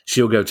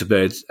 She'll go to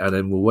bed and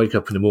then we'll wake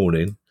up in the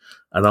morning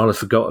and I'll have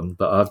forgotten,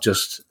 but I've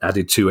just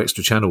added 2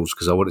 extra channels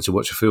because I wanted to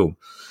watch a film.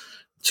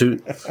 2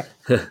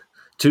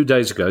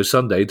 days ago,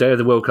 Sunday, day of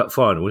the World Cup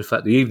final, in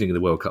fact, the evening of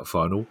the World Cup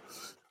final,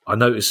 I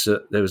noticed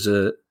that there was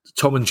a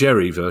Tom and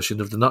Jerry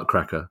version of the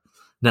Nutcracker.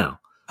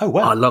 Now, oh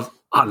wow,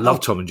 I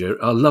love Tom and Jerry.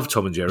 I love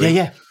Tom and Jerry.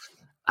 Yeah.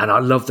 And I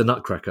love the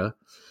Nutcracker.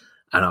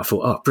 And I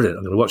thought, oh, brilliant,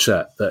 I'm going to watch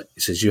that. But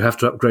it says you have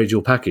to upgrade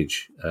your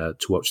package to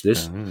watch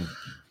this. Mm.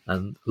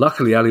 And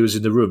luckily, Ali was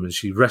in the room and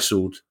she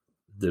wrestled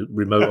the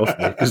remote off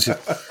me because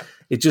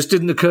it just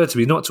didn't occur to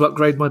me not to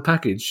upgrade my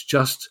package.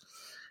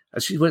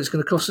 And she went, it's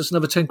going to cost us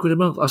another 10 quid a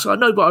month. I said, I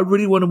know, but I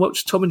really want to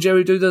watch Tom and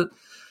Jerry do the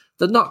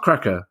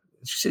Nutcracker.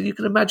 And she said, you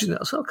can imagine it.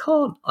 I said, I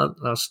can't.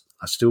 I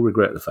still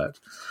regret the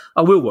fact.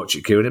 I will watch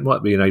it, Kieran. It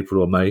might be in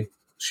April or May.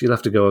 She'll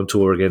have to go on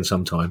tour again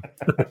sometime.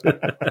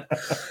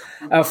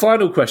 Our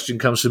final question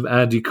comes from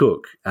Andy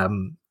Cook.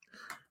 I'm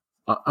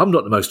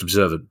not the most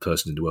observant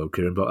person in the world,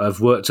 Kieran, but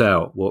I've worked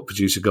out what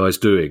producer Guy's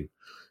doing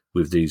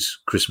with these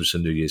Christmas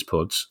and New Year's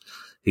pods.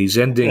 He's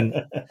ending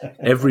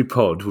every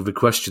pod with a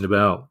question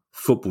about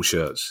football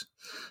shirts,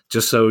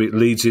 just so it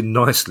leads in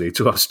nicely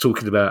to us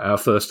talking about our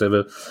first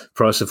ever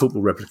Price of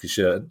Football replica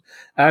shirt.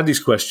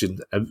 Andy's question,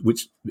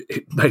 which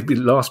maybe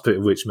the last bit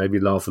of which made me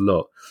laugh a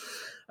lot,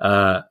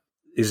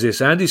 is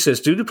this. Andy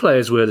says, do the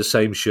players wear the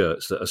same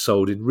shirts that are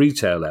sold in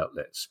retail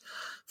outlets?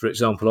 For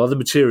example, are the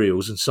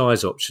materials and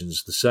size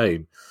options the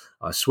same?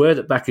 I swear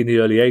that back in the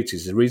early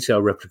 80s, the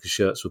retail replica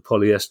shirts were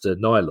polyester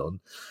nylon,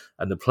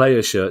 and the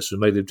player shirts were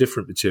made of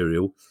different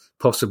material,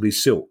 possibly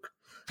silk.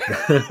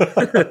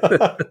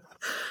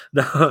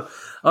 No,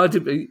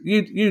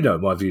 you know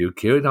my view,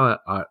 Kieran.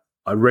 I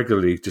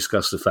regularly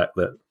discuss the fact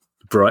that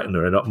Brighton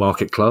are an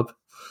upmarket club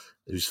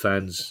whose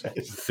fans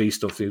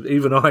feast off things.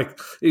 Even I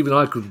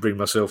couldn't bring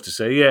myself to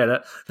say, yeah,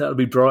 that would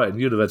be Brighton.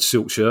 You'd have had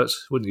silk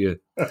shirts, wouldn't you,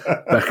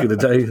 back in the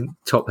day, and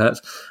top hats.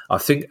 I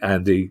think,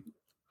 Andy,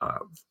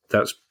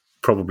 that's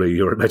probably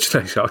your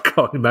imagination. I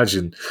can't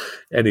imagine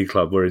any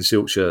club wearing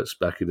silk shirts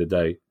back in the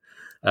day.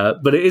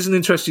 But it is an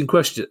interesting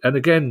question. And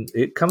again,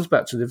 it comes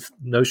back to the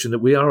notion that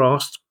we are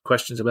asked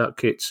questions about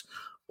kits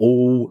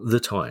all the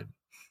time.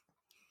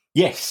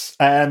 Yes.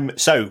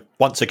 So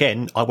once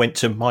again, I went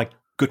to my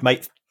good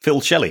mate,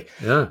 Phil Shelley,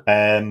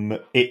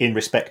 in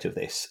respect of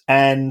this.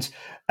 And,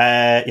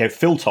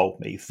 Phil told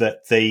me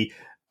that the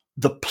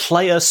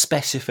player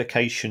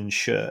specification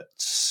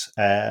shirts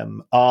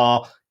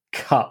are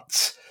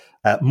cut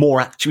more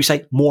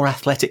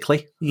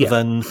athletically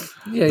than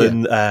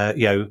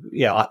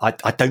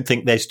I don't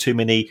think there's too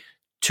many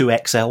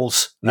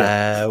 2XLs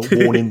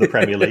worn in the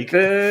Premier League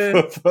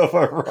for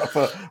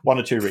one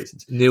or two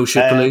reasons. Neil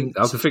Shipley,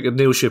 I can think of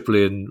Neil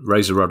Shipley and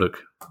Razor Ruddock,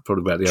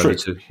 probably about the other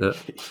two.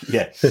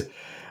 Yes.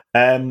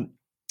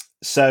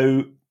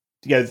 So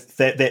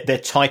they're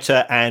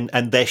tighter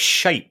and they're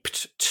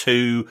shaped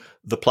to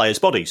the players'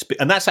 bodies,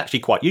 and that's actually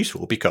quite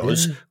useful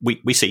because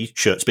we see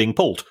shirts being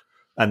pulled.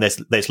 And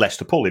there's less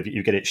to pull if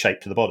you get it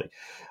shaped to the body.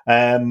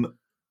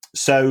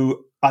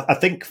 So I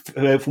think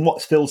from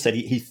what Phil said,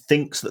 he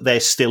thinks that they're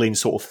still in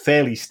sort of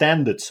fairly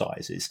standard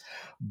sizes,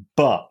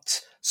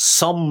 but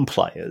some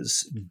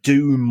players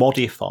do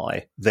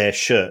modify their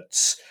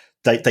shirts.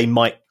 They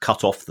might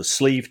cut off the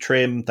sleeve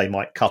trim. They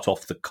might cut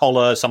off the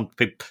collar. Some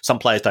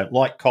players don't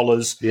like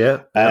collars.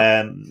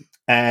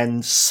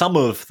 And some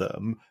of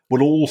them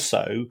will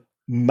also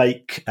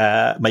make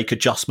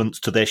adjustments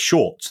to their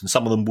shorts, and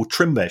some of them will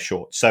trim their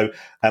shorts. So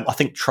I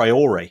think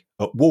Traore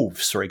at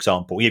Wolves, for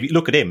example, if you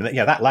look at him,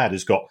 that lad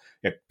has got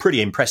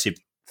pretty impressive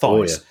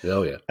thighs.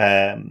 Oh yeah.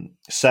 And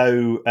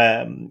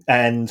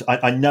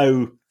I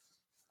know,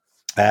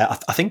 I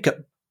think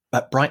at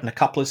Brighton a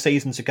couple of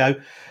seasons ago,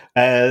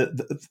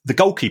 the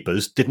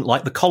goalkeepers didn't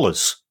like the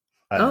collars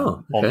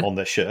on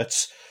their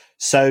shirts.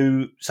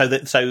 So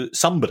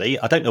somebody,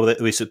 I don't know whether it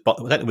was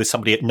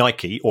somebody at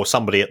Nike or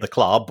somebody at the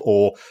club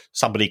or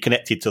somebody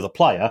connected to the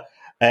player,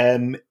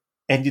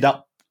 ended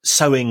up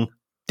sewing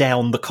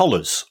down the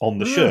collars on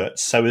the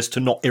shirts so as to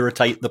not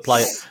irritate the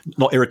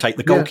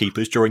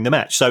goalkeepers during the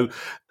match. So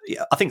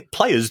I think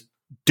players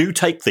do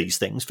take these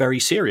things very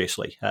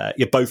seriously.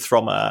 Both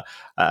from a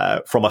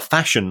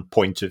fashion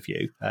point of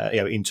view,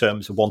 in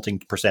terms of wanting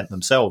to present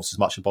themselves as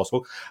much as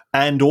possible,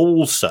 and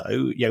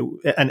also,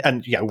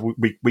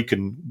 we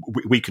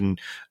can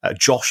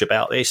josh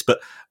about this, but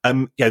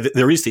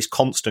there is this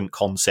constant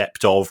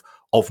concept of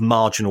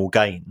marginal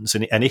gains,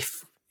 and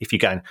if you're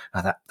going,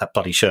 that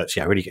bloody shirt's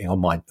really getting on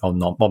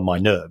my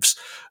nerves.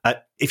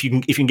 If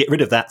you can get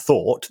rid of that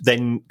thought,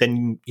 then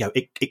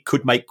it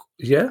could make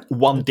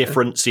one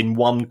difference in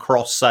one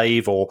cross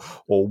save or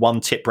one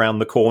tip round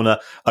the corner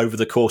over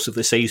the course of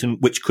the season,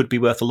 which could be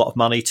worth a lot of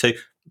money to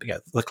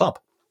the club.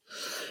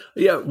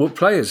 Yeah, well,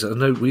 players,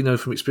 we know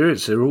from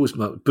experience, they're always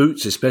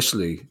boots,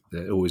 especially.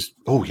 They're always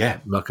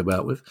muck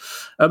about with.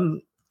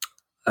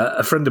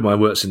 A friend of mine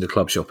works in the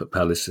club shop at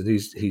Palace, and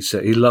he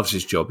said he loves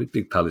his job. He's a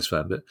big Palace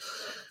fan, but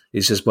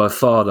he says by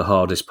far the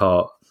hardest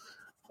part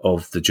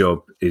of the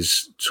job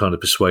is trying to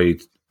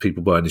persuade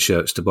people buying the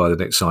shirts to buy the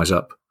next size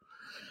up.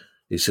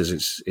 He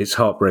says it's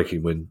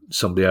heartbreaking when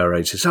somebody our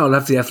age says, I'll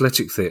have the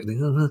athletic fit. And he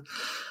goes,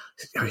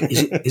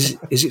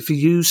 is it for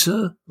you,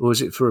 sir? Or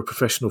is it for a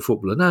professional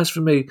footballer? No, it's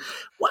for me.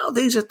 Well,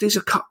 these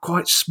are cut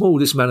quite small,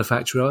 this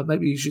manufacturer.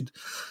 Maybe you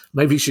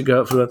should go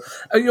out for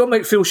a... your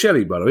mate Phil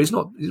Shelley, by the way,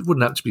 it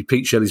wouldn't have to be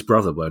Pete Shelley's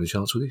brother by any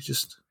chance, would he?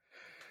 Just...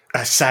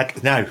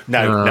 sad. No.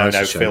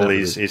 Phil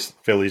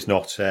is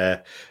not.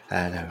 No,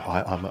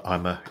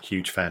 I'm a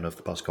huge fan of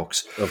the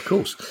Buzzcocks. Of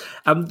course.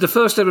 The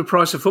first ever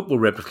Price of Football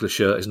replica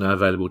shirt is now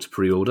available to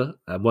pre-order.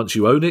 And once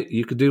you own it,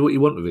 you can do what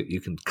you want with it.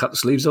 You can cut the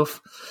sleeves off.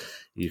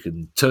 You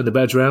can turn the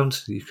badge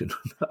around. You can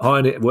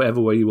iron it whatever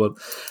way you want.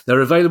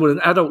 They're available in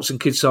adults and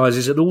kid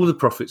sizes, and all the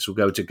profits will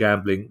go to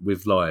Gambling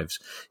with Lives.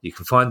 You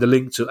can find the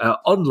link to our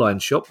online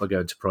shop by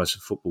going to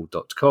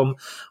priceoffootball.com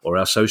or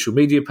our social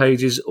media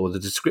pages or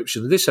the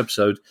description of this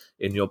episode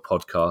in your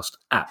podcast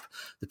app.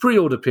 The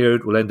pre-order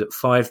period will end at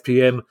 5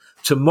 p.m.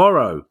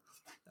 tomorrow.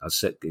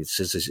 It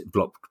says this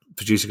block.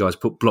 Producer guys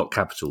put block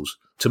capitals.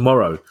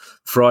 Tomorrow,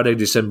 Friday,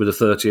 December the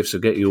 30th, so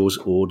get yours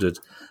ordered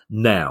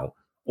now.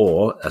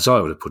 Or, as I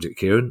would have put it,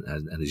 Kieran,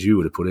 and as you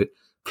would have put it,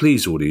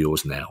 please order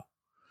yours now,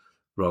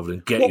 rather than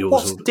get yours.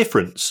 What's the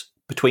difference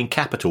between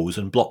capitals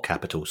and block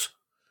capitals?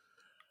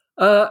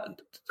 Well,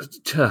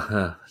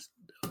 how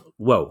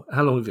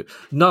long have you...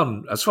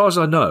 None. As far as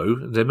I know,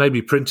 there may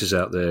be printers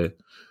out there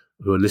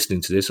who are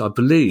listening to this. I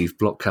believe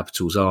block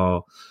capitals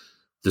are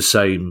the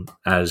same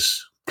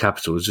as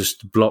capitals,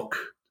 just block...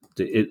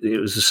 It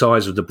was the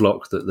size of the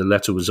block that the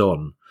letter was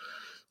on,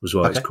 was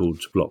why it's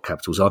called block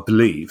capitals, I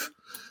believe.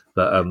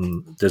 But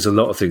there's a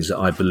lot of things that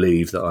I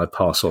believe that I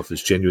pass off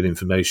as genuine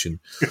information.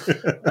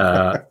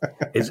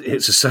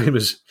 It's the same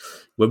as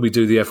when we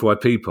do the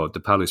FYP pod, the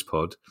Palace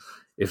pod.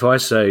 If I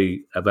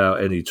say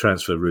about any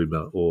transfer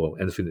rumour or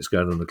anything that's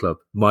going on in the club,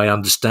 my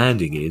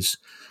understanding is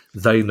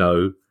they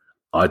know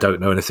I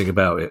don't know anything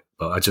about it,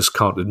 but I just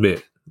can't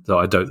admit that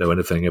I don't know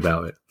anything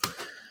about it.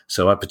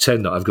 So I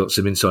pretend that I've got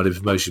some inside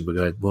information, but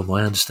going, well,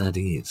 my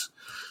understanding is.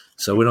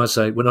 So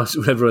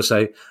whenever I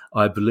say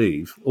I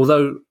believe,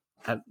 although...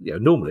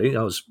 normally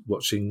I was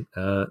watching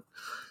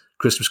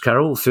Christmas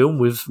Carol film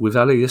with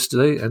Ali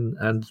yesterday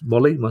and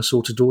Molly, my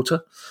sort of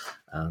daughter.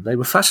 They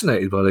were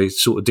fascinated by the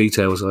sort of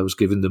details I was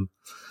giving them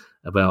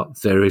about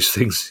various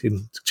things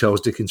in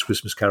Charles Dickens'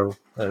 Christmas Carol.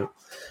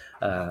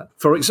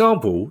 For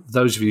example,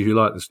 those of you who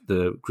like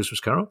the Christmas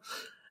Carol,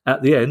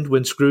 at the end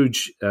when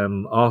Scrooge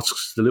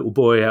asks the little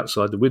boy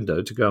outside the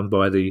window to go and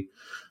buy the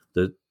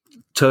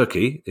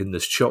turkey in the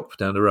shop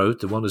down the road,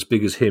 the one as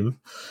big as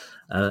him,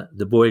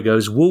 the boy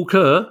goes,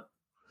 Walker.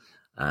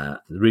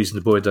 The reason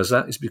the boy does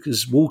that is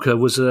because Walker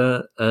was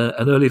an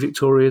early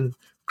Victorian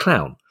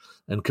clown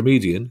and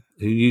comedian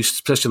who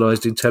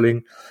specialised in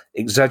telling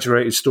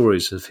exaggerated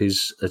stories of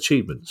his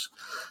achievements.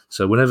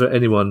 So whenever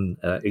anyone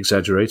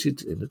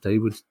exaggerated, they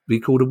would be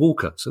called a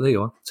Walker. So there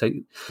you are.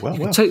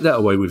 Can take that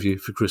away with you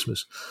for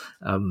Christmas.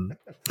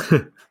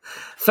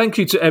 Thank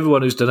you to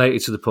everyone who's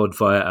donated to the pod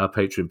via our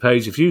Patreon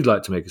page. If you'd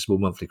like to make a small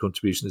monthly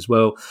contribution as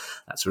well,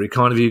 that's very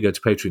kind of you. Go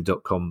to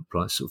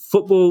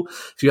patreon.com/priceoffootball.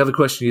 If you have a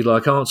question you'd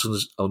like answered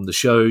on the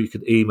show, you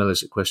can email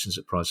us at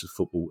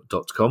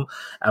questions@priceoffootball.com,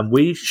 and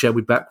we shall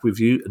be back with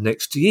you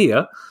next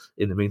year.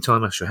 In the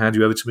meantime, I shall hand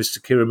you over to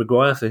Mr. Kieran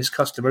Maguire for his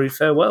customary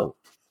farewell.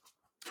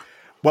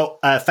 Well,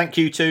 thank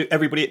you to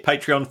everybody at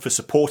Patreon for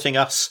supporting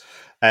us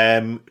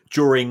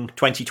during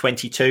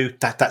 2022.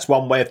 That's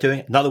one way of doing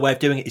it. Another way of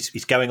doing it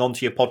is going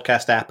onto your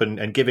podcast app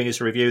and giving us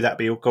a review. That'd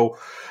be all cool.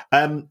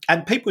 And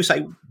people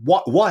say,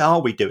 why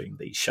are we doing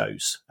these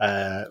shows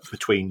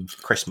between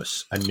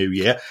Christmas and New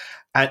Year?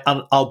 And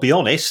I'll be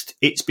honest,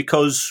 it's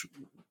because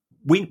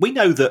we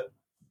know that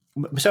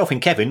myself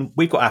and Kevin,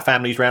 we've got our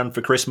families round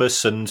for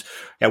Christmas and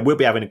we'll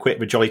be having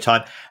a jolly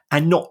time,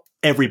 and not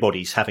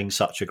everybody's having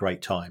such a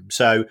great time.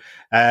 So,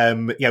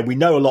 we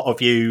know a lot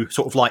of you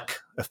sort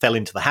of fell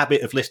into the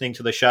habit of listening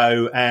to the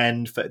show,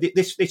 and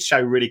this show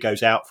really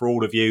goes out for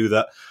all of you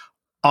that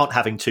aren't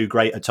having too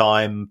great a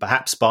time,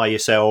 perhaps by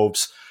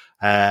yourselves,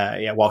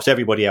 whilst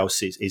everybody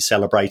else is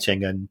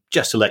celebrating. And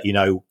just to let you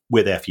know,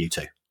 we're there for you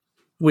too.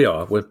 We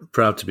are. We're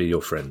proud to be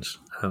your friends.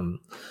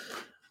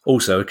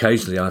 Also,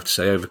 occasionally, I have to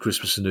say, over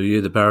Christmas and New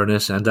Year, the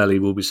Baroness and Ali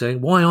will be saying,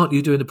 "Why aren't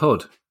you doing a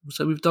pod?"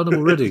 So we've done them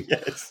already.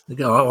 Yes. They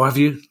go, "Oh, have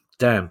you?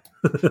 Damn."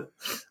 I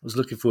was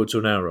looking forward to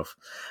an hour off.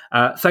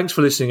 Thanks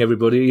for listening,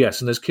 everybody. Yes,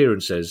 and as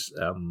Kieran says,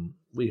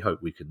 we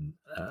hope we can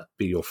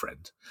be your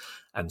friend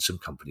and some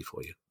company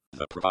for you.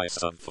 The price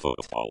of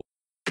football.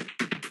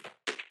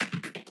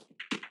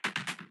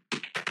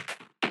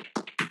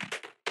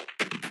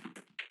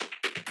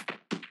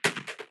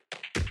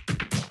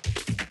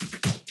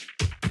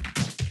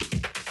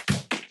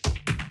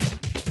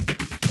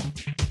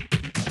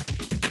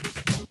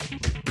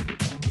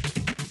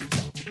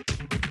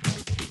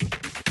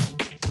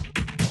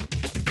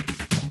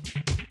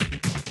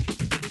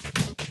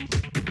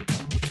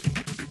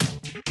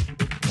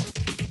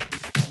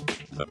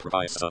 The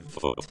price of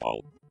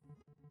football.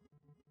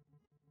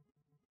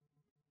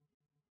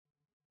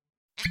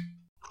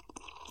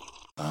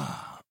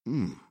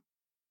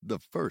 The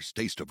first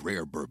taste of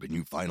rare bourbon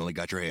you finally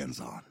got your hands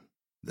on.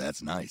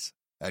 That's nice.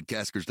 At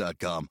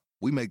Caskers.com,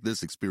 we make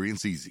this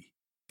experience easy.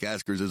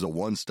 Caskers is a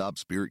one-stop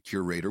spirit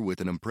curator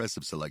with an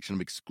impressive selection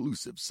of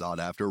exclusive,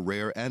 sought-after,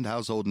 rare, and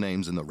household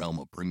names in the realm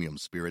of premium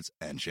spirits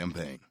and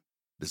champagne.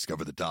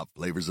 Discover the top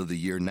flavors of the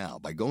year now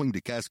by going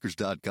to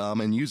Caskers.com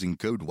and using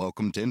code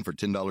WELCOME10 for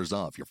 $10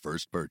 off your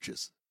first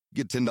purchase.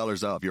 Get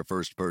 $10 off your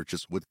first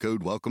purchase with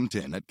code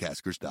WELCOME10 at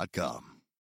Caskers.com.